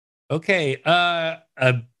 Okay. A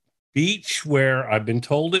beach where I've been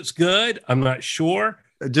told it's good. I'm not sure.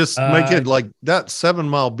 Just make it like that 7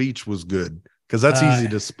 Mile Beach was good because that's easy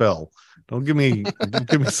to spell. Don't give me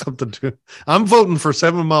something to. I'm voting for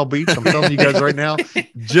 7 Mile Beach. I'm telling you guys right now,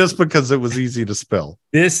 just because it was easy to spell.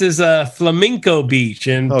 This is a Flamenco Beach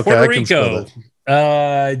in Puerto Rico.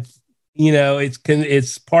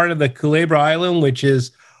 It's part of the Culebra Island, which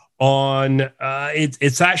is on.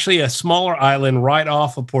 It's actually a smaller island right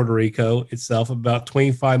off of Puerto Rico itself, about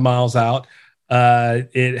 25 miles out.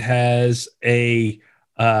 It has a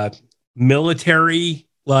military.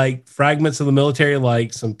 Like fragments of the military,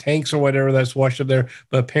 like some tanks or whatever that's washed up there.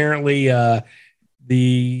 But apparently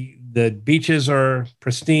the beaches are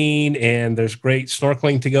pristine and there's great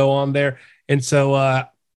snorkeling to go on there. And so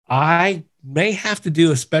I may have to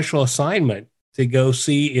do a special assignment to go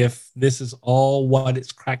see if this is all what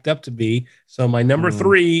it's cracked up to be. So my number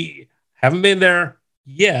 3, haven't been there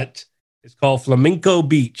yet. It's called Flamenco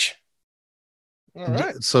Beach. All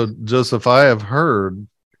right. So Joseph, I have heard,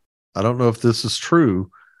 I don't know if this is true,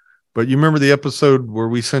 but you remember the episode where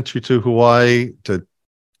we sent you to Hawaii to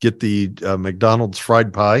get the McDonald's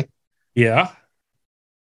fried pie? Yeah.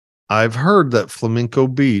 I've heard that Flamenco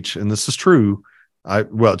Beach, and this is true.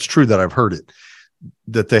 It's true that I've heard it,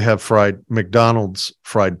 that they have McDonald's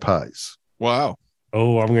fried pies. Wow.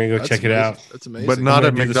 Oh, I'm going to go check it out. That's amazing. But not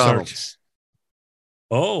at McDonald's.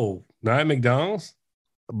 Oh, not at McDonald's?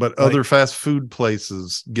 But other fast food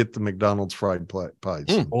places get the McDonald's fried pies.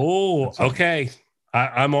 Oh, okay.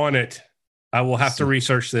 I'm on it. I will have to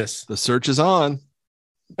research this. The search is on.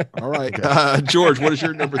 All right. George, what is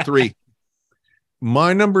your number 3?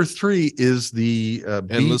 My number 3 is the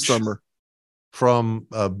Endless Summer from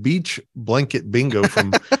Beach Blanket Bingo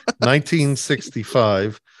from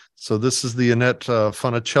 1965. So this is the Annette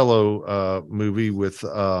Funicello movie with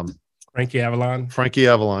Frankie Avalon. Frankie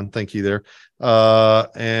Avalon. Thank you there.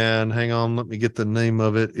 And hang on, let me get the name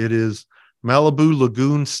of it. It is Malibu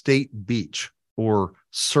Lagoon State Beach or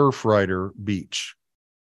Surf Rider Beach.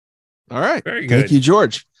 All right. Very good. Thank you,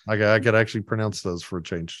 George. I could actually pronounce those for a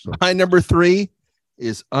change. So. My number 3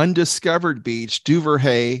 is Undiscovered Beach,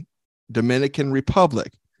 Duvernay, Dominican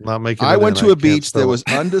Republic. Not making. I went to a beach that was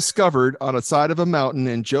undiscovered on a side of a mountain,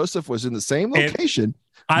 and Joseph was in the same location.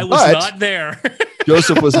 I was not there.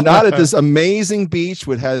 Joseph was not at this amazing beach,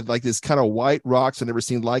 which had like this kind of white rocks. I never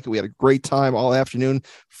seen like it. We had a great time all afternoon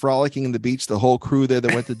frolicking in the beach. The whole crew there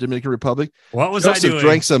that went to the Dominican Republic. What was Joseph I doing?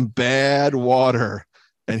 drank some bad water,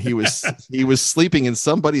 and he was sleeping in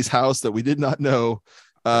somebody's house that we did not know.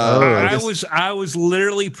 I was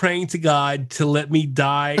literally praying to God to let me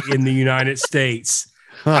die in the United States.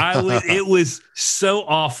 It was so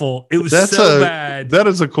awful. It was bad. That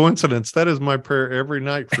is a coincidence. That is my prayer every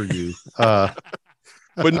night for you.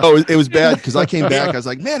 But no, it was bad because I came back. I was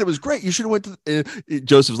like, man, it was great. You should have went to.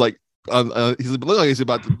 Joseph's like, he's looked like he's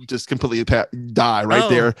about to just completely die right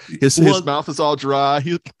there. His mouth is all dry.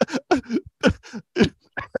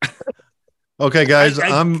 Okay, guys,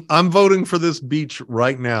 I'm voting for this beach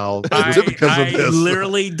right now because of this.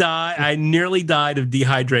 I nearly died of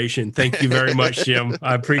dehydration. Thank you very much, Jim.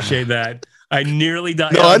 I appreciate that. I nearly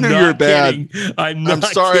died. No, I knew you were bad. I'm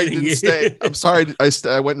sorry I didn't stay. I'm sorry.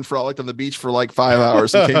 I went and frolicked on the beach for like 5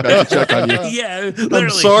 hours and came back to check on you. Yeah, I'm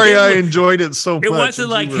sorry I enjoyed it so much. It wasn't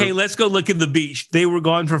like, hey, let's go look at the beach. They were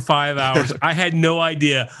gone for 5 hours. I had no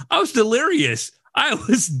idea. I was delirious. I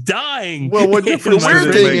was dying. Well, what difference does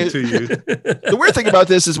it make to you? The weird thing about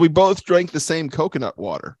this is we both drank the same coconut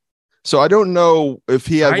water. So I don't know if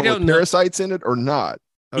he had parasites in it or not.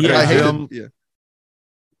 Okay, yeah, I hate him. Yeah.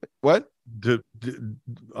 What?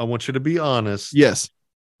 I want you to be honest. Yes.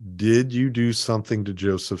 Did you do something to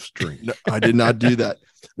Joseph's drink? No, I did not do that.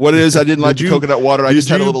 What it is, I didn't like the coconut water. I just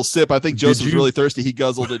had a little sip. I think Joseph was really thirsty. He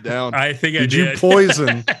guzzled it down. I think did you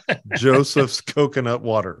poison Joseph's coconut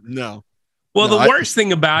water? No. Well, the worst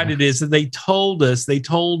thing about it is that they told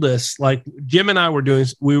us, like Jim and I were doing,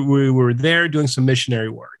 we were there doing some missionary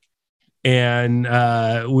work. And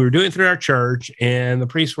we were doing it through our church, and the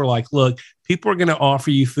priests were like, look, people are going to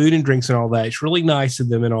offer you food and drinks and all that. It's really nice of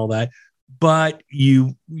them and all that, but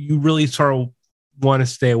you really sort of want to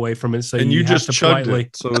stay away from it. So and you just chugged politely,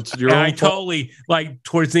 it. So it's your own I totally, like,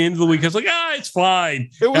 towards the end of the week, I was like, it's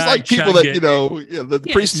fine. It was like people that, the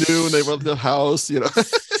priest knew and they went to the house,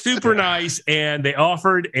 Super nice. And they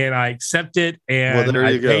offered, and I accepted, and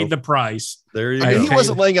I paid the price. There you go. He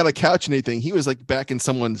wasn't laying on a couch or anything. He was like back in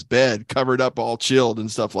someone's bed, covered up, all chilled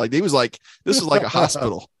and stuff. Like, he was like, this was like a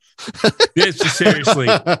hospital.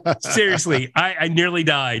 Seriously, I nearly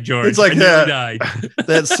died, George. It's like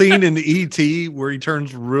that scene in E.T. where he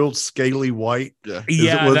turns real scaly white.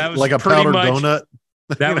 Yeah, that was like a powdered donut.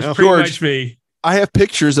 That was pretty much me. I have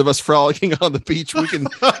pictures of us frolicking on the beach. We can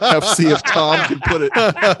see if Tom can put it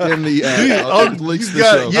in the links to the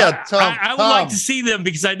show. Yeah, Tom. I would like to see them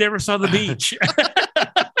because I never saw the beach.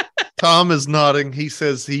 Tom is nodding. He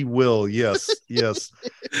says he will. Yes. So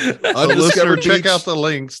listener, check out the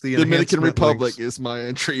links. The Dominican Republic links. is my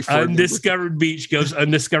entry for Undiscovered Beach goes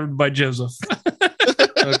undiscovered by Joseph.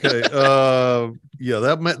 Okay. Yeah,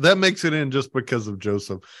 that makes it in just because of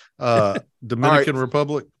Joseph. Dominican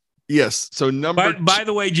Republic. Yes. So by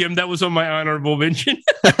the way, Jim, that was on my honorable mention.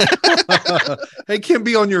 Hey, can't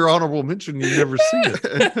be on your honorable mention. You never see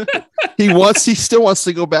it. He still wants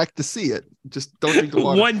to go back to see it. Just don't drink the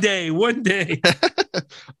water. One day.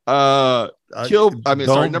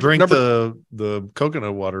 Don't drink the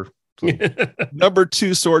coconut water. So. Number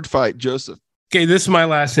 2 sword fight, Joseph. Okay, this is my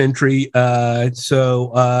last entry.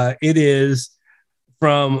 It is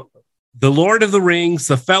from The Lord of the Rings,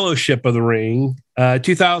 The Fellowship of the Ring,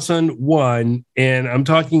 2001. And I'm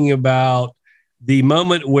talking about the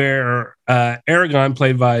moment where Aragorn,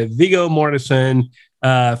 played by Viggo Mortensen,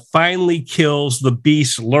 finally kills the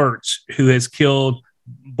beast Lurtz, who has killed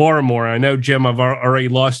Boromir. I know, Jim, I've already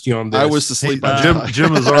lost you on this. I was asleep.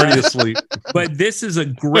 Jim is already asleep. But this is a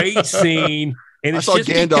great scene. And I saw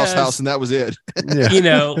Gandalf's house, and that was it.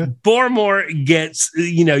 Boromir gets,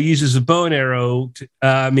 uses a bow and arrow.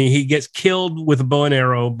 He gets killed with a bow and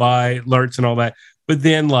arrow by Lurtz and all that. But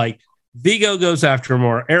then, Viggo goes after him,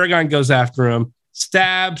 or Aragorn goes after him,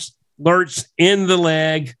 stabs Lurtz in the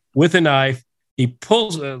leg with a knife.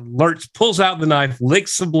 Lurtz pulls out the knife,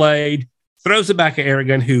 licks the blade, throws it back at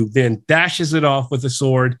Aragorn, who then dashes it off with a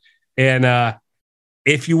sword. And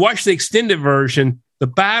if you watch the extended version, the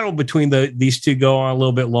battle between these two go on a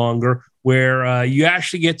little bit longer, where you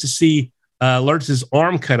actually get to see Lurtz's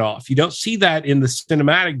arm cut off. You don't see that in the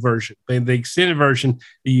cinematic version. In the extended version,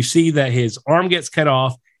 you see that his arm gets cut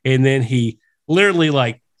off, and then he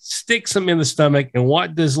literally sticks him in the stomach. And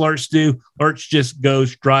what does Lurtz do? Lurtz just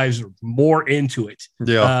drives more into it.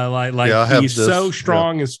 Yeah. He's so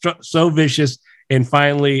strong and so vicious. And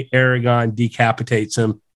finally, Aragorn decapitates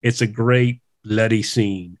him. It's a great bloody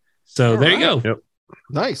scene. So there you go. Yep.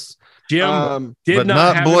 Nice. Jim did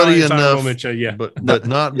not bloody enough. But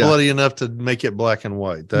not bloody enough to make it black and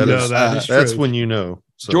white. That's when you know.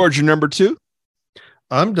 So. George, your number 2.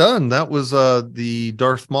 I'm done. That was the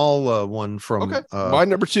Darth Maul one from. Okay. My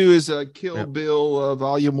number 2 is Kill Bill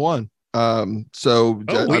Volume 1. We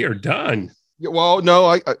are done. Well, no,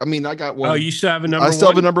 I got one. Oh, you still have a number 1? I still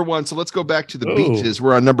have a number 1. So let's go back to the beaches.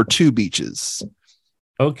 We're on number 2 beaches.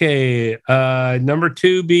 Okay. Number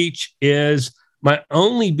 2 beach is my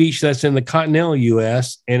only beach that's in the continental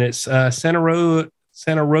U.S., and it's Santa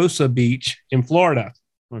Rosa Beach in Florida.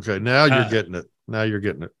 Okay, now you're getting it. Now you're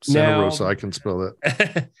getting it. Santa Rosa, I can spell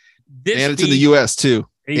that. And it's in the U.S. too.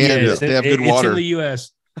 And they have good water. It's in the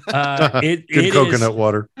U.S. Good coconut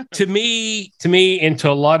water. To me, and to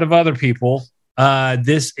a lot of other people,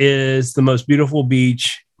 this is the most beautiful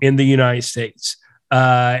beach in the United States.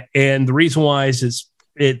 And the reason why is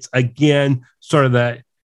it's again sort of that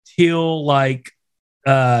teal like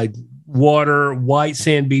water, white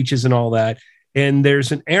sand beaches, and all that. And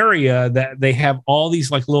there's an area that they have all these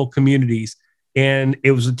like little communities, and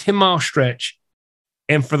it was a 10-mile stretch.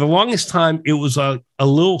 And for the longest time, it was a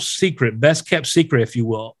little secret, best kept secret, if you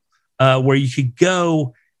will, where you could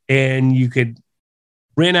go and you could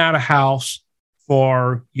rent out a house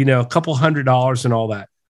for, a couple $100 and all that.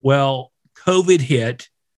 Well, COVID hit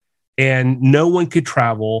and no one could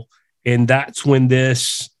travel. And that's when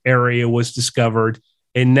this area was discovered.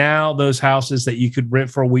 And now those houses that you could rent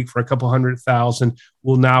for a week for a couple $100,000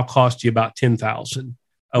 will now cost you about $10,000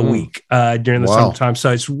 a week during the summertime.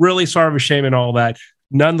 So it's really sort of a shame and all that.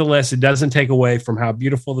 Nonetheless, it doesn't take away from how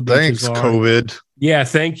beautiful the beaches are. Thanks, COVID. Yeah,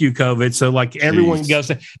 thank you, COVID. So like everyone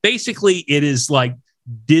goes, basically it is like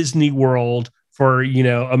Disney World for,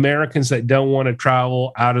 Americans that don't want to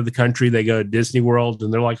travel out of the country. They go to Disney World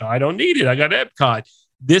and they're like, I don't need it. I got Epcot.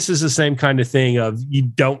 This is the same kind of thing of you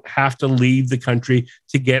don't have to leave the country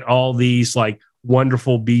to get all these like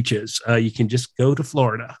wonderful beaches. You can just go to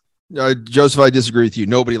Florida. Joseph, I disagree with you.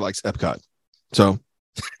 Nobody likes Epcot. So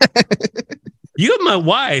you and my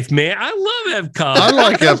wife, man. I love Epcot. I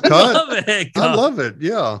like Epcot. I love Epcot. I love it.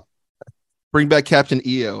 Yeah. Bring back Captain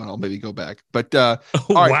EO and I'll maybe go back. But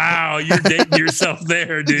wow, you're dating yourself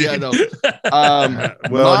there, dude. Yeah, no.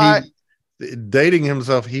 Dating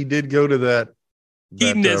himself, he did go to that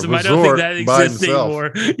hedonism. I don't think that exists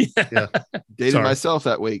anymore. Yeah. Dated myself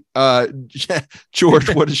that week.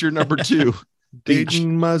 George, what is your number 2?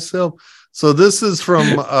 Dating myself. So this is from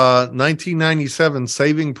 1997,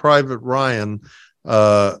 Saving Private Ryan,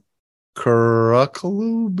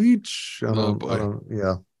 Curacao Beach.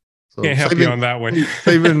 Yeah. So can't help you on that one.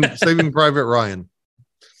 Saving Private Ryan.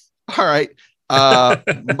 All right.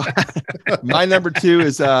 My number 2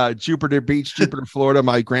 is Jupiter Beach, Jupiter, Florida.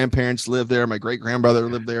 My grandparents lived there. My great grandbrother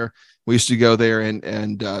lived there. We used to go there, and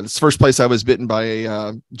it's the first place I was bitten by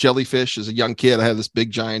a jellyfish as a young kid. I had this big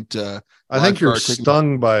giant. I think you're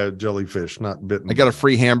stung by a jellyfish, not bitten. I got a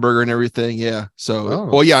free hamburger and everything. Yeah. So,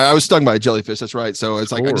 well, yeah, I was stung by a jellyfish. That's right. So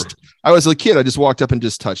it's like I was a kid. I just walked up and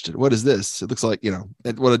just touched it. What is this? It looks like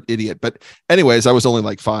what an idiot. But anyways, I was only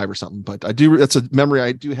like 5 or something. But that's a memory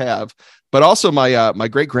I do have. But also my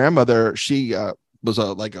great grandmother, she was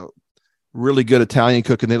a really good Italian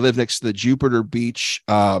cook, and they lived next to the Jupiter Beach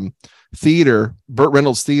theater, Burt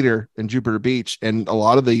Reynolds Theater in Jupiter Beach, and a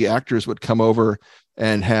lot of the actors would come over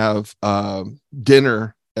and have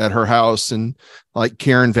dinner at her house, and like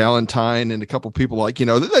Karen Valentine and a couple people these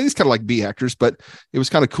kind of like B actors, but it was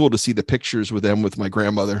kind of cool to see the pictures with them with my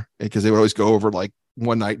grandmother, because they would always go over like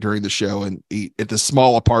one night during the show and eat at this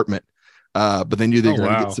small apartment. But they knew they were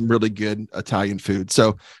going to get some really good Italian food.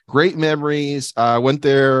 So great memories. I went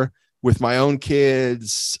there with my own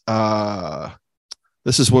kids.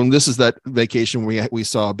 This is that vacation we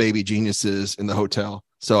saw Baby Geniuses in the hotel.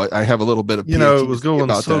 So I have a little bit of it was going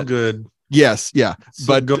so good. Yes, yeah,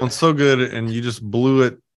 but going so good, and you just blew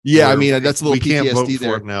it. Yeah, I mean that's a little we can't PTSD vote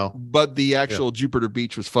there for it now. But the actual Jupiter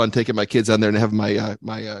Beach was fun. Taking my kids on there and have my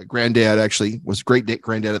granddad, actually was great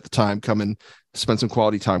granddad at the time, come and spend some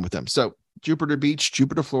quality time with them. So Jupiter Beach,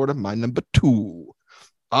 Jupiter, Florida, my number 2.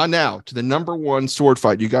 On now to the number 1 sword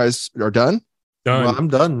fight. You guys are done? Done. Well, I'm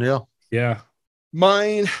done. Yeah. Yeah.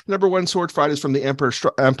 My number 1 sword fight is from the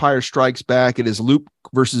Empire Strikes Back. It is Luke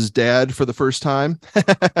versus Dad for the first time.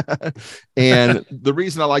 And the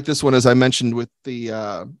reason I like this one, as I mentioned with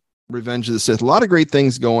the Revenge of the Sith, a lot of great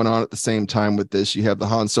things going on at the same time with this. You have the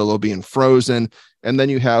Han Solo being frozen, and then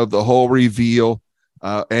you have the whole reveal.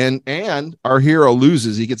 And our hero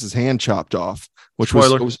loses. He gets his hand chopped off, which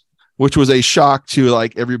was a shock to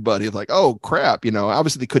like everybody. Like, oh crap,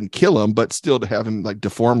 obviously they couldn't kill him, but still to have him like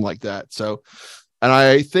deformed like that. So, and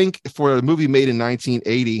I think for a movie made in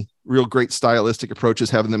 1980, real great stylistic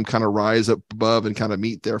approaches, having them kind of rise up above and kind of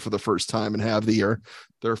meet there for the first time and have their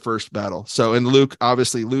first battle. So, and Luke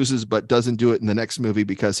obviously loses, but doesn't do it in the next movie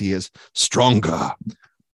because he is stronger.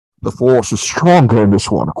 The Force is stronger in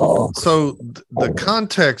this one. So the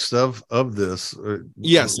context of this,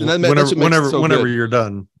 yes, and whenever you're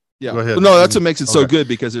done, yeah, go ahead. No, that's what makes it so good,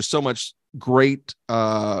 because there's so much great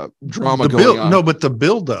drama going on. No, but the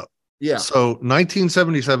build up. Yeah. So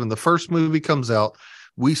 1977, the first movie comes out.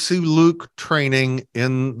 We see Luke training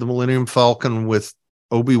in the Millennium Falcon with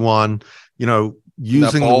Obi-Wan,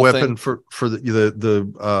 using the weapon for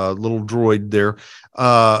the little droid there.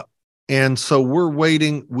 And so we're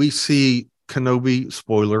waiting. We see Kenobi,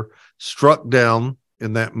 spoiler, struck down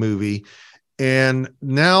in that movie. And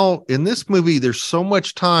now in this movie, there's so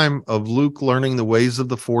much time of Luke learning the ways of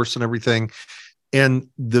the Force and everything. And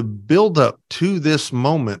the buildup to this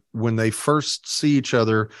moment when they first see each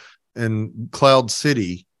other in Cloud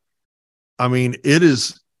City, I mean,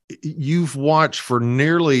 you've watched for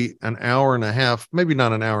nearly an hour and a half, maybe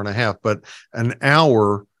not an hour and a half, but an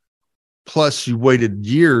hour plus you waited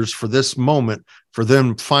years for this moment for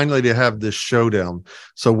them finally to have this showdown.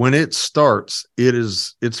 So when it starts,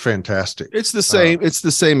 it's fantastic. It's the same. It's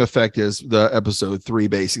the same effect as the episode 3,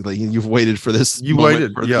 basically. You've waited for this. You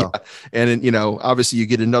waited. Yeah. And then, obviously you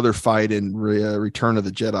get another fight in Return of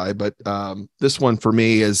the Jedi, but this one for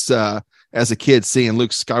me is, as a kid, seeing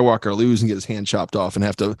Luke Skywalker lose and get his hand chopped off and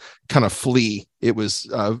have to kind of flee. It was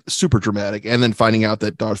super dramatic. And then finding out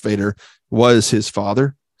that Darth Vader was his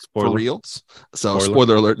father. For reals. So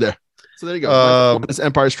spoiler alert there. So there you go.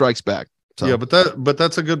 Empire Strikes Back. So. Yeah, but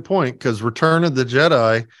that's a good point, because Return of the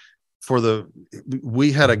Jedi,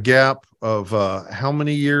 we had a gap of how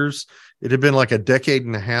many years? It had been like a decade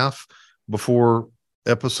and a half before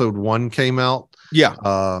episode 1 came out.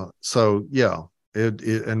 Yeah. So yeah,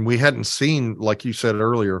 and we hadn't seen, like you said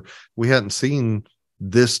earlier, we hadn't seen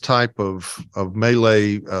this type of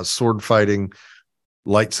melee sword fighting,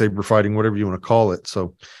 lightsaber fighting, whatever you want to call it.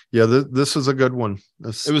 So yeah, this is a good one.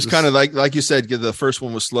 It was kind of like you said, the first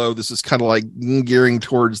one was slow. This is kind of like gearing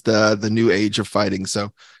towards the new age of fighting.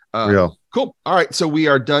 So yeah, cool. All right, so we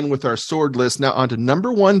are done with our sword list. Now on to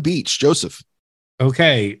number 1 beach. Joseph.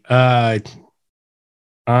 Okay,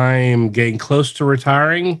 I'm getting close to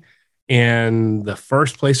retiring, and the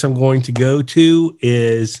first place I'm going to go to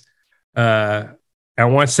is I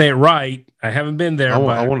want to say it right. I haven't been there. I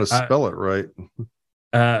want to spell it right.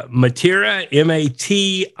 Matira,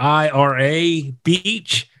 Matira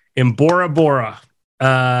beach in Bora Bora.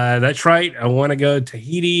 That's right. I want to go to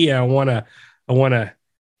Tahiti. I want to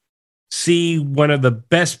see one of the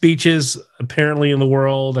best beaches apparently in the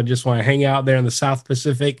world. I just want to hang out there in the South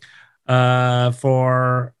Pacific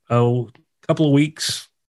for a couple of weeks,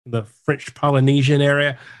 the French Polynesian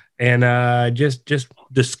area, and just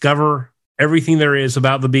discover everything there is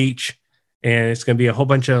about the beach. And it's going to be a whole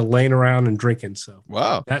bunch of laying around and drinking. So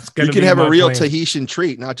wow, that's going to be. You can have a real Tahitian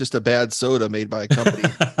treat, not just a bad soda made by a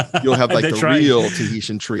company. You'll have like the real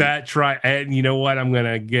Tahitian treat. That's right. And you know what? I'm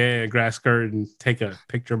going to get a grass skirt and take a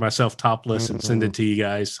picture of myself topless and send it to you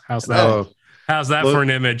guys. How's that? How's that for an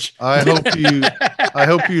image? I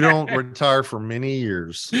hope you don't retire for many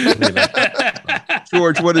years.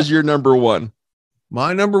 George, what is your number 1?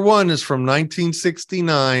 My number 1 is from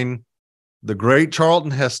 1969. The great Charlton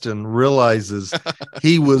Heston realizes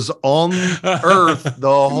he was on Earth the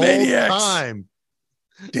whole time.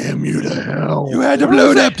 Damn you to hell. You had to blow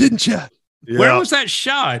it up, didn't you? Yeah. Where was that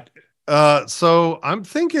shot? So I'm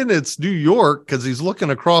thinking it's New York, because he's looking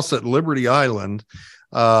across at Liberty Island.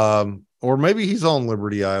 Or maybe he's on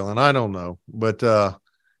Liberty Island. I don't know. But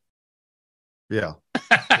yeah.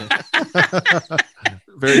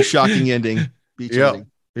 Very shocking ending. Beach ending.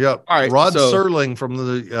 Yeah. All right. Rod Serling, from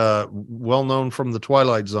the well-known from the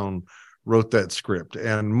Twilight Zone, wrote that script,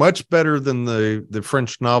 and much better than the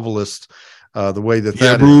French novelist, the way that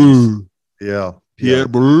Pierre that Bru. is. Yeah. Pierre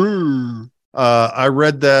Bru. I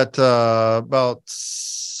read that about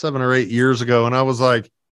 7 or 8 years ago, and I was like,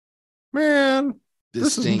 man,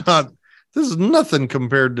 Distinct. this is nothing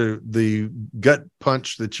compared to the gut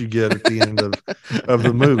punch that you get at the end of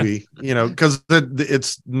the movie, because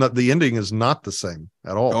it's not, the ending is not the same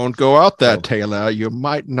at all. Don't go out that Taylor. You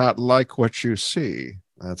might not like what you see.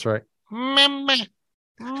 That's right.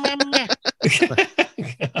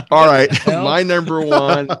 All right. My number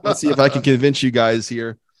 1, let's see if I can convince you guys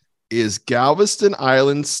here, is Galveston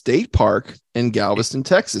Island State Park in Galveston,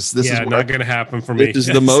 Texas. This is not going to happen for me. This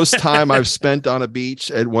is the most time I've spent on a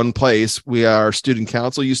beach at one place. Our student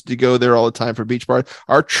council used to go there all the time for beach party.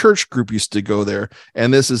 Our church group used to go there.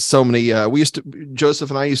 And this is so many, Joseph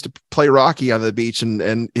and I used to play Rocky on the beach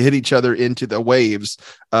and hit each other into the waves,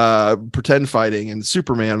 pretend fighting and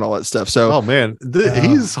Superman and all that stuff. So, oh man,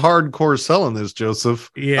 he's hardcore selling this,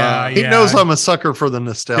 Joseph. Yeah. He knows I'm a sucker for the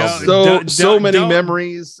nostalgia. So many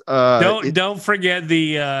memories. Don't forget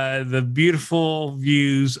the beautiful beautiful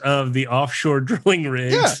views of the offshore drilling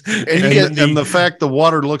rigs. Yeah. And the fact the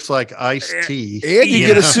water looks like iced tea. And you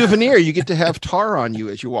get a souvenir. You get to have tar on you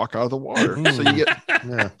as you walk out of the water. So you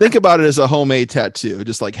get think about it as a homemade tattoo.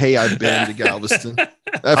 Just like, hey, I've been to Galveston.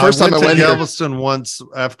 First time I went to here. Galveston once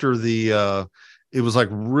after it was like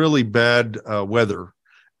really bad weather,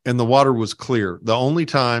 and the water was clear. The only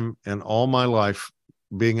time in all my life,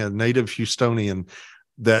 being a native Houstonian,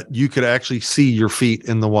 that you could actually see your feet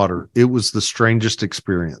in the water. It was the strangest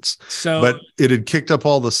experience. But it had kicked up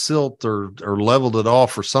all the silt or leveled it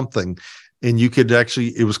off or something. And you could actually,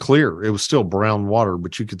 it was clear. It was still brown water,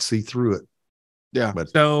 but you could see through it. Yeah.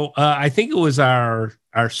 So I think it was our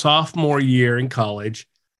sophomore year in college.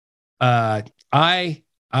 I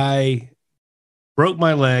broke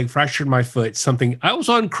my leg, fractured my foot, something. I was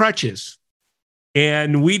on crutches.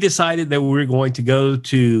 And we decided that we were going to go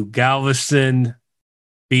to Galveston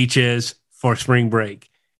beaches for spring break.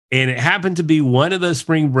 And it happened to be one of those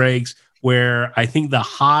spring breaks where I think the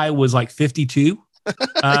high was like 52. Yeah,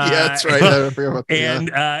 that's right. I forgot about that.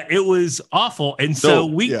 And it was awful. And so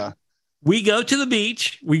we go to the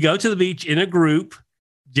beach. We go to the beach in a group.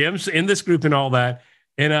 Jim's in this group and all that.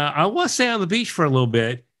 And I want to stay on the beach for a little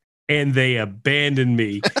bit. And they abandoned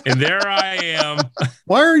me. And there I am.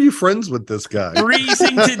 Why are you friends with this guy?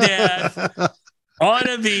 Freezing to death on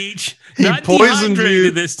a beach. He not poisoned dehydrated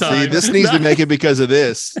you. this time. See, this needs to make it because of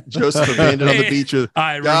this. Joseph abandoned on the beach.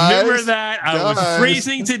 I remember that. I was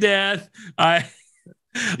freezing to death.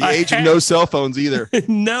 The age of no cell phones either.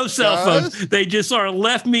 No cell phones. They just sort of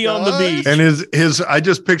left me on the beach. And his I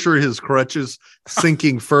just picture his crutches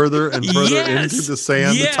sinking further and further into the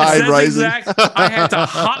sand. Yes, the tide rising. I had to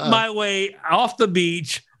hop my way off the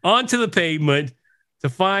beach onto the pavement to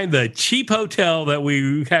find the cheap hotel that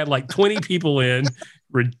we had like 20 people in.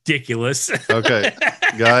 Ridiculous. Okay,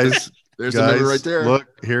 guys. There's the number right there. Look,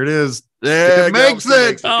 here it is. There it makes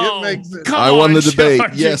it. Oh, It makes it. I won the debate.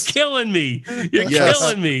 Yes. You're killing me. You're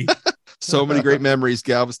killing me. So many great memories.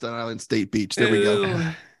 Galveston Island State Beach. There we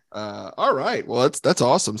go. All right. Well, that's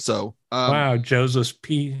awesome. So wow, Joseph's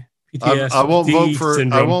PTSD I won't vote for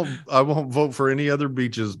syndrome. I won't vote for any other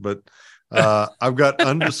beaches, but I've got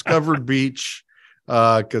Undiscovered Beach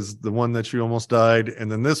because the one that you almost died,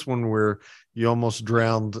 and then this one where you almost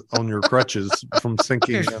drowned on your crutches from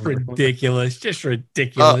sinking. Just ridiculous. Just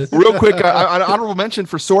ridiculous. Real quick, an honorable mention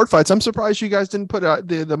for sword fights. I'm surprised you guys didn't put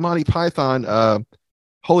the Monty Python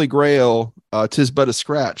Holy Grail, 'Tis But a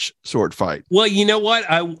Scratch sword fight. Well, you know what?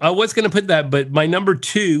 I was going to put that, but my number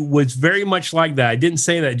 2 was very much like that. I didn't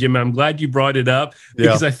say that, Jim. I'm glad you brought it up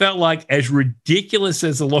because I felt like as ridiculous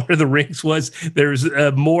as the Lord of the Rings was, there's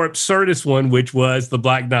a more absurdist one, which was the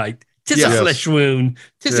Black Knight. Tis a flesh wound.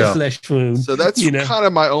 Tis a flesh wound. So that's kind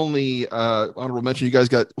of my only honorable mention. You guys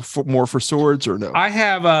got more for swords or no? I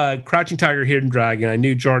have Crouching Tiger, Hidden Dragon. I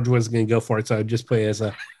knew George wasn't going to go for it, so I just play as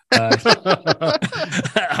a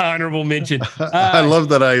honorable mention. I love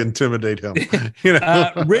that I intimidate him.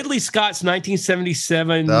 Ridley Scott's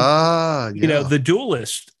 1977. The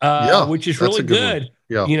Duelist, which is really good.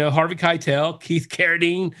 Yeah. Harvey Keitel, Keith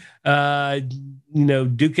Carradine,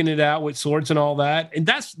 duking it out with swords and all that. And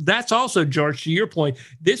that's also, George, to your point,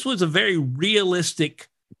 this was a very realistic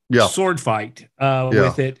sword fight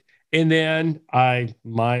with it. And then my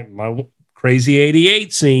crazy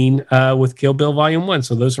 88 scene with Kill Bill Volume 1.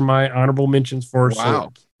 So those are my honorable mentions for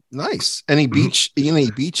swords. Nice. Any beaches?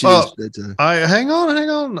 Hang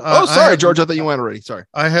on. Oh, sorry, George. I thought you went already. Sorry.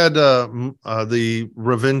 I had the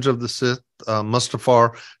Revenge of the Sith,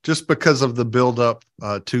 Mustafar, just because of the build up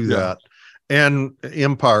to that, and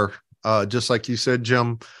Empire, just like you said,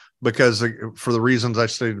 Jim, because for the reasons I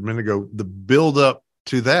stated a minute ago, the build up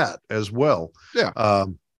to that as well. Yeah.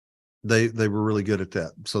 They were really good at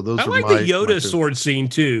that. So those I are like the Yoda sword scene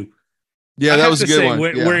too. Yeah, that was a good one.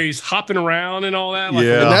 Where he's hopping around and all that. Like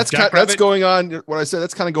and that's going on. What I said,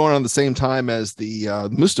 that's kind of going on the same time as the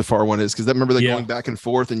Mustafar one is, because remember they're going back and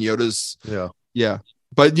forth and Yoda's. Yeah.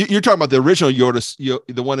 But you're talking about the original Yoda,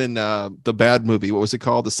 the one in the bad movie. What was it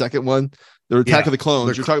called? The second one, the Attack of the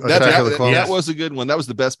Clones. You're talking that was a good one. That was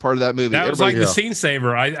the best part of that movie. That was like the scene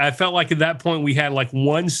saver. I felt like at that point we had like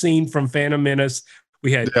one scene from Phantom Menace.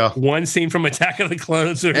 We had one scene from Attack of the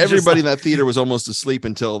Clones. Everybody in that theater was almost asleep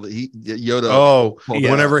until Yoda. Oh,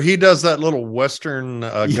 whenever he does that little Western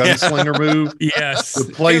gunslinger move,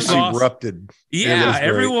 the place erupted. Yeah,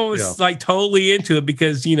 everyone was like totally into it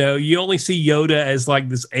because you only see Yoda as like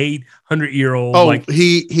this 800-year-old. Oh, like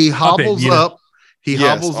he hobbles up. He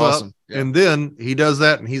hobbles awesome. up, and then he does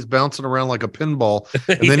that, and he's bouncing around like a pinball,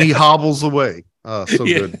 and then he hobbles away. So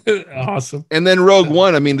good. Awesome. And then Rogue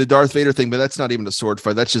One, I mean, the Darth Vader thing, but that's not even a sword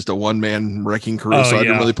fight. That's just a one-man wrecking crew. Oh, So I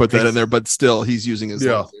didn't yeah. really put that in there, but still, he's using his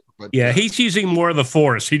Yeah. lightsaber. But, Yeah, he's using more of the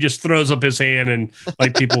force. He just throws up his hand and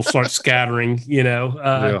like people start scattering, you know.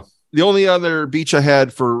 Yeah. The only other beach I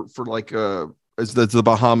had for like is the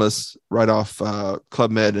Bahamas, right off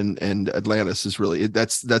Club Med and Atlantis is really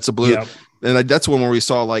that's a blue. Yeah. And that's one where we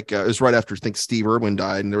saw like it was right after I think Steve Irwin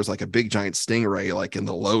died, and there was like a big giant stingray like in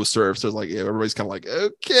the low surf. So it's like everybody's kind of like,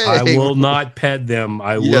 okay, I will not pet them.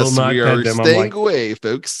 I will yes, not we pet are them. I'm staying like, away,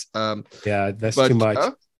 folks. yeah, that's But too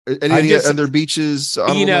much. any other beaches?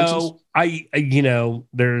 You Mentions? know,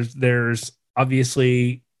 there's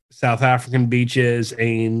obviously South African beaches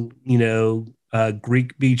and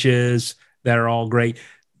Greek beaches that are all great.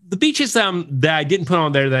 The beaches that I didn't put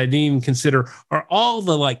on there that I didn't even consider are all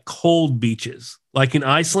the like cold beaches, like in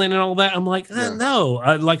Iceland and all that. I'm like, no,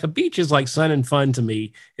 like a beach is like sun and fun to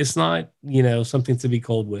me. It's not, something to be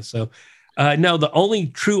cold with. So, no, the only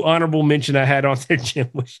true honorable mention I had on there, Jim,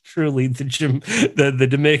 was truly the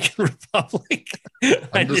Dominican Republic.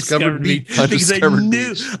 Undiscovered beach. Because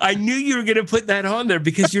I knew you were going to put that on there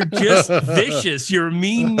because you're just vicious. You're a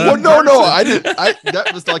mean. Well, no, I didn't.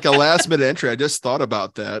 That was like a last minute entry. I just thought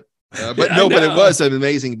about that. But it was an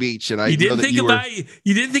amazing beach, and you didn't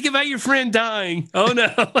think about your friend dying. Oh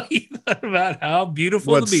no, you thought about how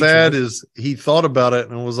beautiful. What's the beach sad was. is he thought about it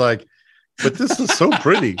and was like, "But this is so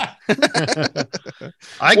pretty."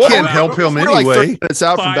 I can't help him we're anyway. Like 30 minutes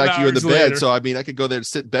out from 5 back to you in the hours bed, later. so I mean, I could go there and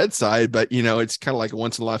sit bedside, but it's kind of like a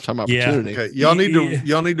once in a lifetime opportunity. Okay, y'all need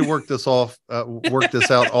to work this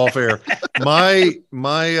out off air. My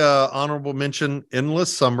honorable mention,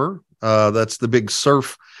 Endless Summer. That's the big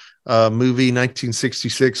surf movie,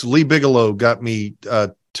 1966. Lee Bigelow got me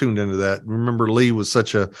tuned into that. Remember, Lee was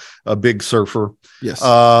such a big surfer. Yes.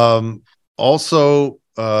 Also,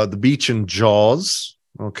 the beach in Jaws.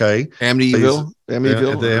 Okay, Amityville. the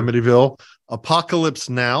Amityville. Apocalypse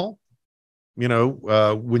Now.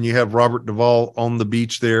 When you have Robert Duvall on the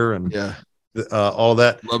beach there, and all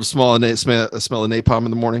that. Love smell of napalm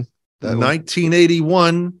in the morning.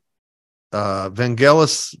 1981.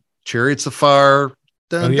 Vangelis, Chariots of Fire.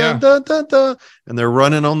 Dun, dun, dun, dun, dun, and they're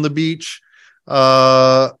running on the beach.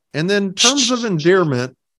 And then Terms of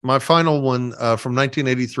Endearment, my final one from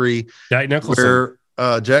 1983, Jack Nicholson. where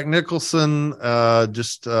Jack Nicholson,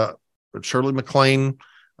 Shirley MacLaine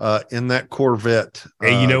in that Corvette.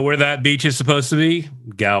 Hey, you know where that beach is supposed to be?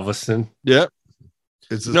 Galveston. Yep.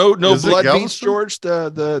 No Blood Beach, George.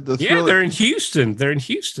 The Thriller. They're in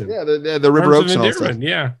Houston. Yeah, the River Oaks and all stuff.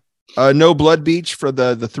 Yeah. No Blood Beach for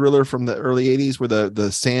the Thriller from the early 80s where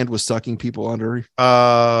the sand was sucking people under.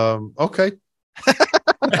 Okay.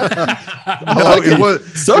 It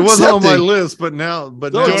wasn't on my list, but now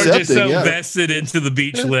George is so vested into the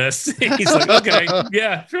beach list. He's like, okay,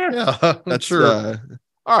 yeah, sure. Yeah, that's sure.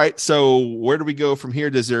 All right. So where do we go from here?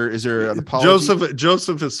 Is there an apology?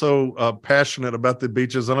 Joseph is so passionate about the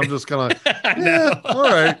beaches, and I'm just kind of all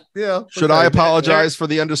right. Yeah. Should I apologize for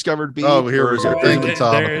the undiscovered beach? Oh, here we go. Thank you,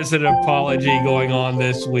 Tom. There is an apology going on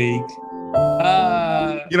this week.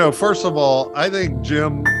 First of all, I think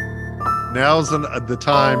Jim, now's the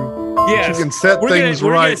time. Yes, you can set things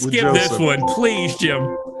we're right gonna with skip Joseph. this one, please,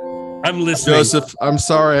 Jim. I'm listening. Joseph, I'm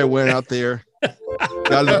sorry I went out there.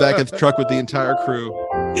 Got in the back of the truck with the entire crew.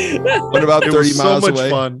 Went about 30 miles away.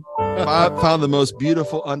 Fun. Found the most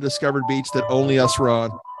beautiful undiscovered beach that only us were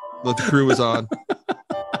on. That the crew was on.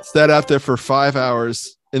 Sat out there for 5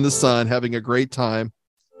 hours in the sun, having a great time.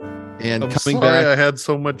 And coming back, I had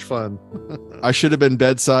so much fun. I should have been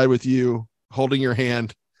bedside with you, holding your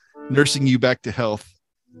hand, nursing you back to health,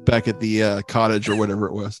 back at the cottage or whatever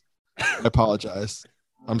it was. I apologize.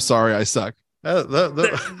 I'm sorry. I suck.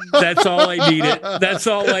 That's all I needed. That's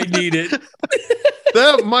all I needed.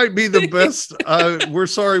 That might be the best We're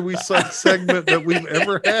Sorry We Suck segment that we've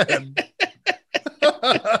ever had.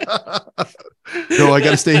 No, I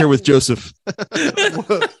got to stay here with Joseph.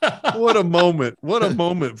 What a moment. What a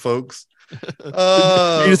moment, folks. You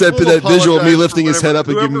just that visual of me lifting his head up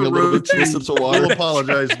and giving me a little bit of sips of water. We'll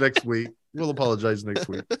apologize next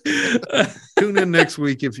week. Tune in next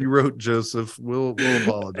week if you wrote Joseph. We'll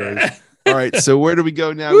apologize. All right, so where do we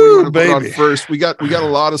go now? What do we want to put on first? We got a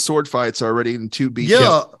lot of sword fights already in 2 beaches.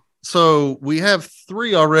 Yeah, so we have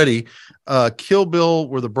 3 already. Kill Bill,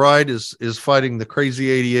 where the bride is fighting the crazy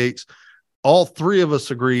 88s. All 3 of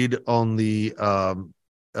us agreed on the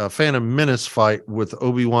Phantom Menace fight with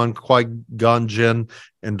Obi-Wan, Qui-Gon Jinn,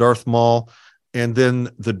 and Darth Maul. And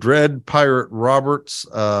then the Dread Pirate Roberts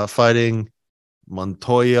fighting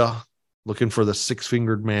Montoya, looking for the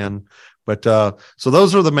 6-fingered man. But so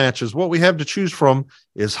those are the matches. What we have to choose from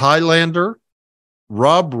is Highlander,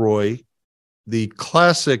 Rob Roy, the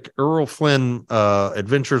classic Errol Flynn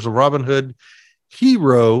Adventures of Robin Hood,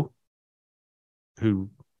 Hero, who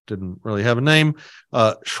didn't really have a name,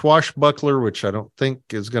 Swashbuckler, which I don't think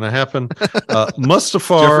is going to happen,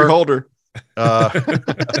 Mustafar, Jeffrey Holder,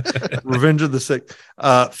 Revenge of the Sith,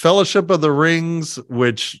 Fellowship of the Rings,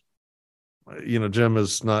 which Jim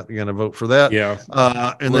is not going to vote for that. Yeah.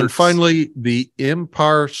 And then finally, The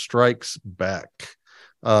Empire Strikes Back.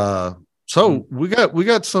 So we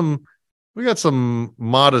got some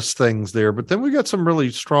modest things there, but then we got some really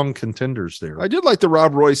strong contenders there. I did like the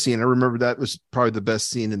Rob Roy scene. I remember that was probably the best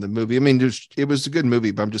scene in the movie. I mean, it was a good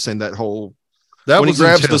movie, but I'm just saying that when he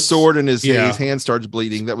grabs the sword and his hand starts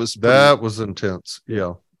bleeding, that was intense.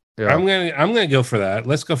 Yeah. Yeah. I'm gonna go for that.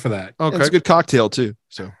 Let's go for that. Okay. It's a good cocktail too.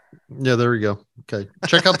 So yeah, there we go. Okay.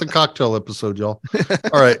 Check out the cocktail episode, y'all.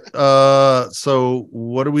 All right. So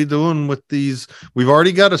what are we doing with these? We've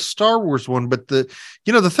already got a Star Wars one, but the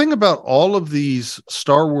thing about all of these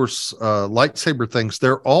Star Wars lightsaber things,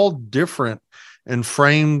 they're all different and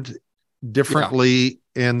framed differently,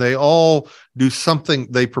 and they all do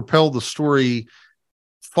something. They propel the story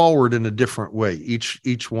forward in a different way,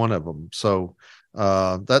 each one of them. So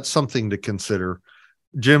that's something to consider.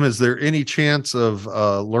 Jim, is there any chance of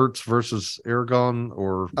Lurtz versus Aragon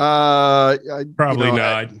or probably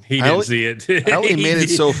not? He didn't see it. I only made it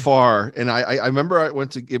so far, and I remember I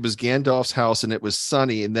went to, it was Gandalf's house and it was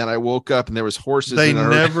sunny, and then I woke up and there was horses. They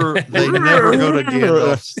never go to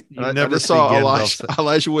Gandalf's. I never saw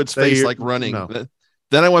Elijah Wood's face like running. No.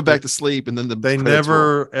 Then I went back to sleep, and then they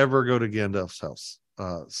never ever go to Gandalf's house.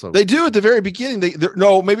 So they do at the very beginning. Maybe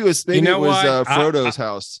it was Frodo's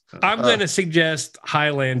house. I'm going to suggest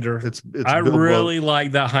Highlander. It's I really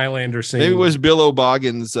like that Highlander scene. Maybe it was Bilbo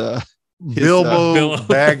Baggins. Bilbo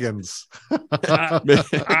Baggins.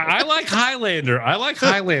 I like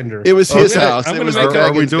Highlander. It was his house. Are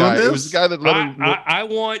we doing this? It was the guy that let him. I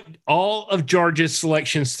want all of George's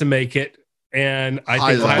selections to make it, and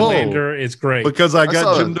I think Highlander is great because I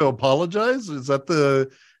got Jim to apologize. Is that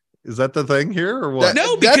the thing here or what?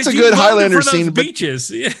 No, that's a good Highlander scene.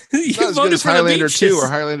 Beaches. Not as good as Highlander 2 or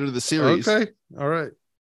Highlander the series. Okay. All right.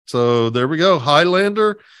 So there we go.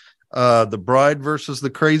 Highlander, The Bride versus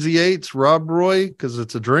the Crazy Eights, Rob Roy, because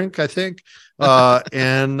it's a drink, I think.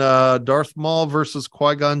 And Darth Maul versus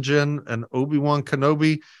Qui-Gon Jinn and Obi-Wan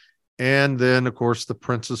Kenobi. And then, of course, the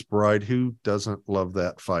Princess Bride. Who doesn't love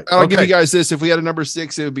that fight? I'll give you guys this. If we had a number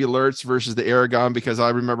 6, it would be Lurtz versus the Aragon, because I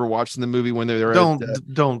remember watching the movie when they were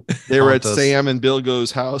at Sam and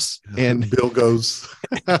Bilgo's house, and Bilgo's.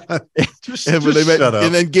 And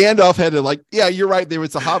then Gandalf had to you're right. There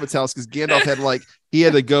was the Hobbit's house because Gandalf had he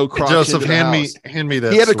had to go crotch. Joseph, hand me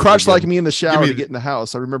that. He had to crotch like me in the shower to get in the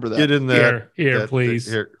house. I remember that. Get in there. Here,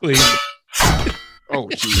 please. Please. Oh,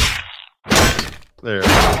 geez. There.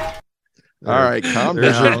 All right, calm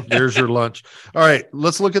down. There's your lunch. All right,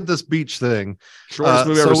 let's look at this beach thing. So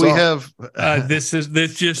we have this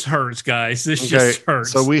just hurts, guys. This just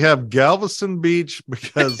hurts. So we have Galveston Beach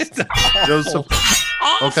because Joseph.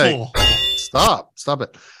 Okay, stop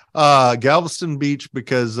it. Galveston Beach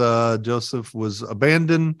because Joseph was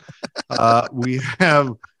abandoned. We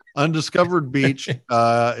have Undiscovered Beach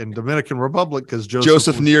in Dominican Republic because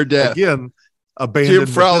Joseph near death again. Abandoned.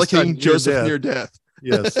 Tim frolicking, Joseph near death.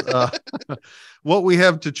 Yes. What we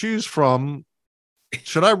have to choose from.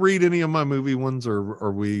 Should I read any of my movie ones, or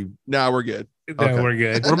are we? No, we're good. No, we're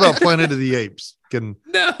good. What about Planet of the Apes?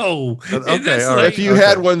 No. Okay. All right. If you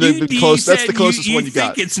had one that'd be close, that's the closest one you got.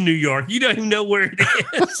 You think it's New York. You don't even know where it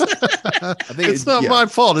is. I think it's not my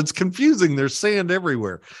fault. It's confusing. There's sand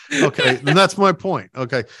everywhere. Okay. And that's my point.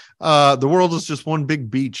 Okay. The world is just one big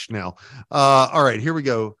beach now. All right. Here we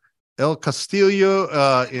go. El Castillo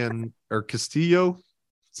Castillo.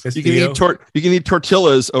 You can eat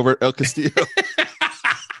tortillas over El Castillo.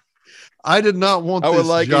 I did not want. I would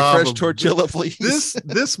like a fresh tortilla, please.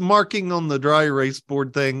 This marking on the dry erase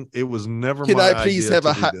board thing. It was never. Can I please have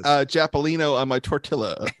a Japalino on my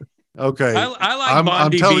tortilla? Okay, I like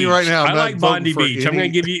Bondi Beach. I'm telling you right now. I like Bondi Beach. I'm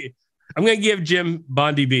going to give Jim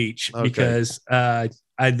Bondi Beach because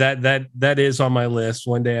that is on my list.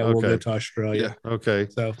 One day I will go to Australia. Yeah. Okay.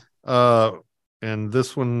 So. And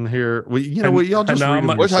this one here, y'all just read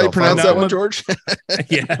them. How you pronounce that one, George?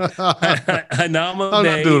 Yeah, Hanama I'm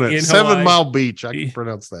not doing it. 7 Mile Beach, I can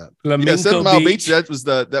pronounce that. Yeah, 7 Mile Beach. That was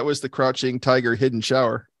the crouching tiger hidden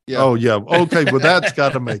shower. Yeah. Oh yeah. Okay, but that's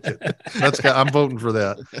got to make it. I'm voting for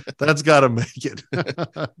that. That's got to make it.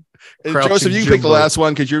 Joseph, you can pick the last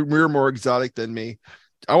one because you're more exotic than me.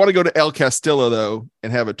 I want to go to El Castillo though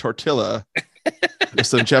and have a tortilla. with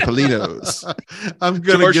some Chapelinos. I'm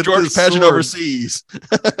gonna get George this Pageant sword. overseas.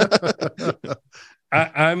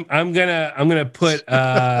 I'm gonna put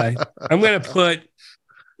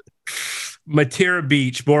Matera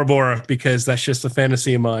Beach, Bora Bora, because that's just a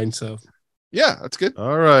fantasy of mine. So Yeah, that's good.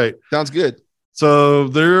 All right. Sounds good. So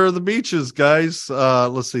there are the beaches, guys.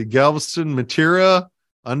 Let's see. Galveston, Matera,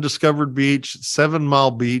 Undiscovered Beach, 7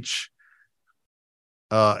 Mile Beach,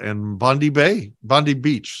 and Bondi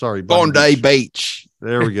Beach. Sorry. Bondi Beach.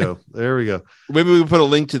 There we go. There we go. Maybe we can put a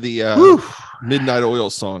link to the Whew. Midnight Oil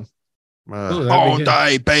song. Ooh, that'd be good.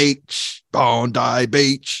 Bondi Beach. Bondi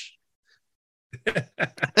Beach.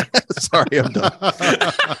 Sorry, I'm done.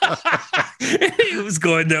 It was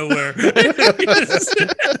going nowhere.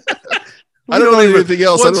 I don't know anything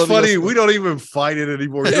else. What's funny, we don't even fight it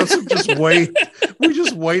anymore. Joseph just wait. We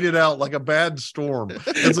just wait it out like a bad storm.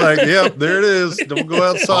 It's like, yep, there it is. Don't go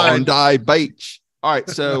outside. Bondi Beach. All right,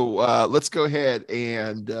 so let's go ahead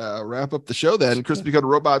and wrap up the show then.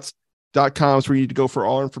 CrispyCutterRobots.com is where you need to go for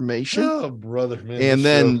all information. Oh, brother, man. And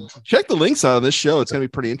then check the links out of this show. It's going to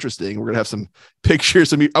be pretty interesting. We're going to have some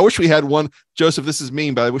pictures. I mean, I wish we had one. Joseph, this is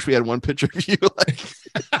mean, but I wish we had one picture of you.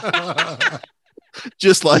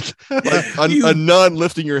 Just like a nun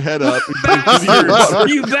lifting your head up.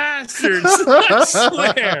 You bastards. I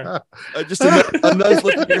swear. Just a nun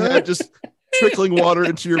lifting your head, just trickling water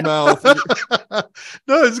into your mouth.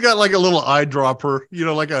 No, it's got like a little eyedropper,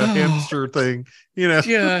 like a hamster thing,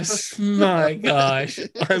 Yes, my gosh.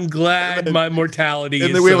 I'm glad my mortality And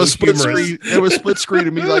is then we have so a split humorous. screen. It was split screen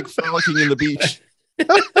of me like frolicking in the beach.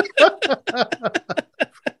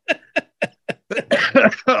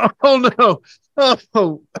 Oh no.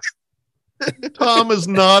 Oh. Tom is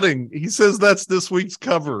nodding. He says that's this week's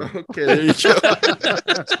cover. Okay, there you go.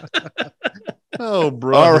 Oh,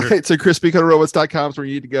 brother. All right. So crispycutterrobots.com is where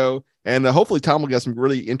you need to go. And hopefully Tom will get some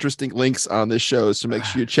really interesting links on this show. So make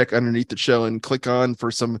sure you check underneath the show and click on for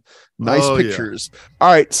some nice pictures. Yeah. All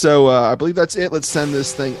right. So I believe that's it. Let's send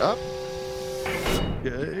this thing up.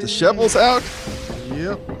 Okay. The shovel's out.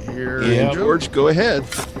 Yep. Here. And George, go ahead.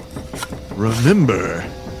 Remember.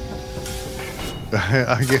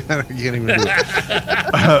 I can't even do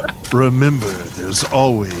it. Remember, there's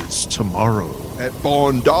always tomorrow. At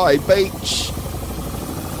Bondi Beach.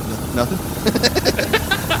 Nothing?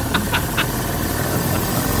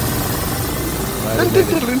 Oh, no,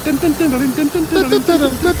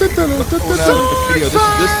 video.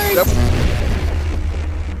 This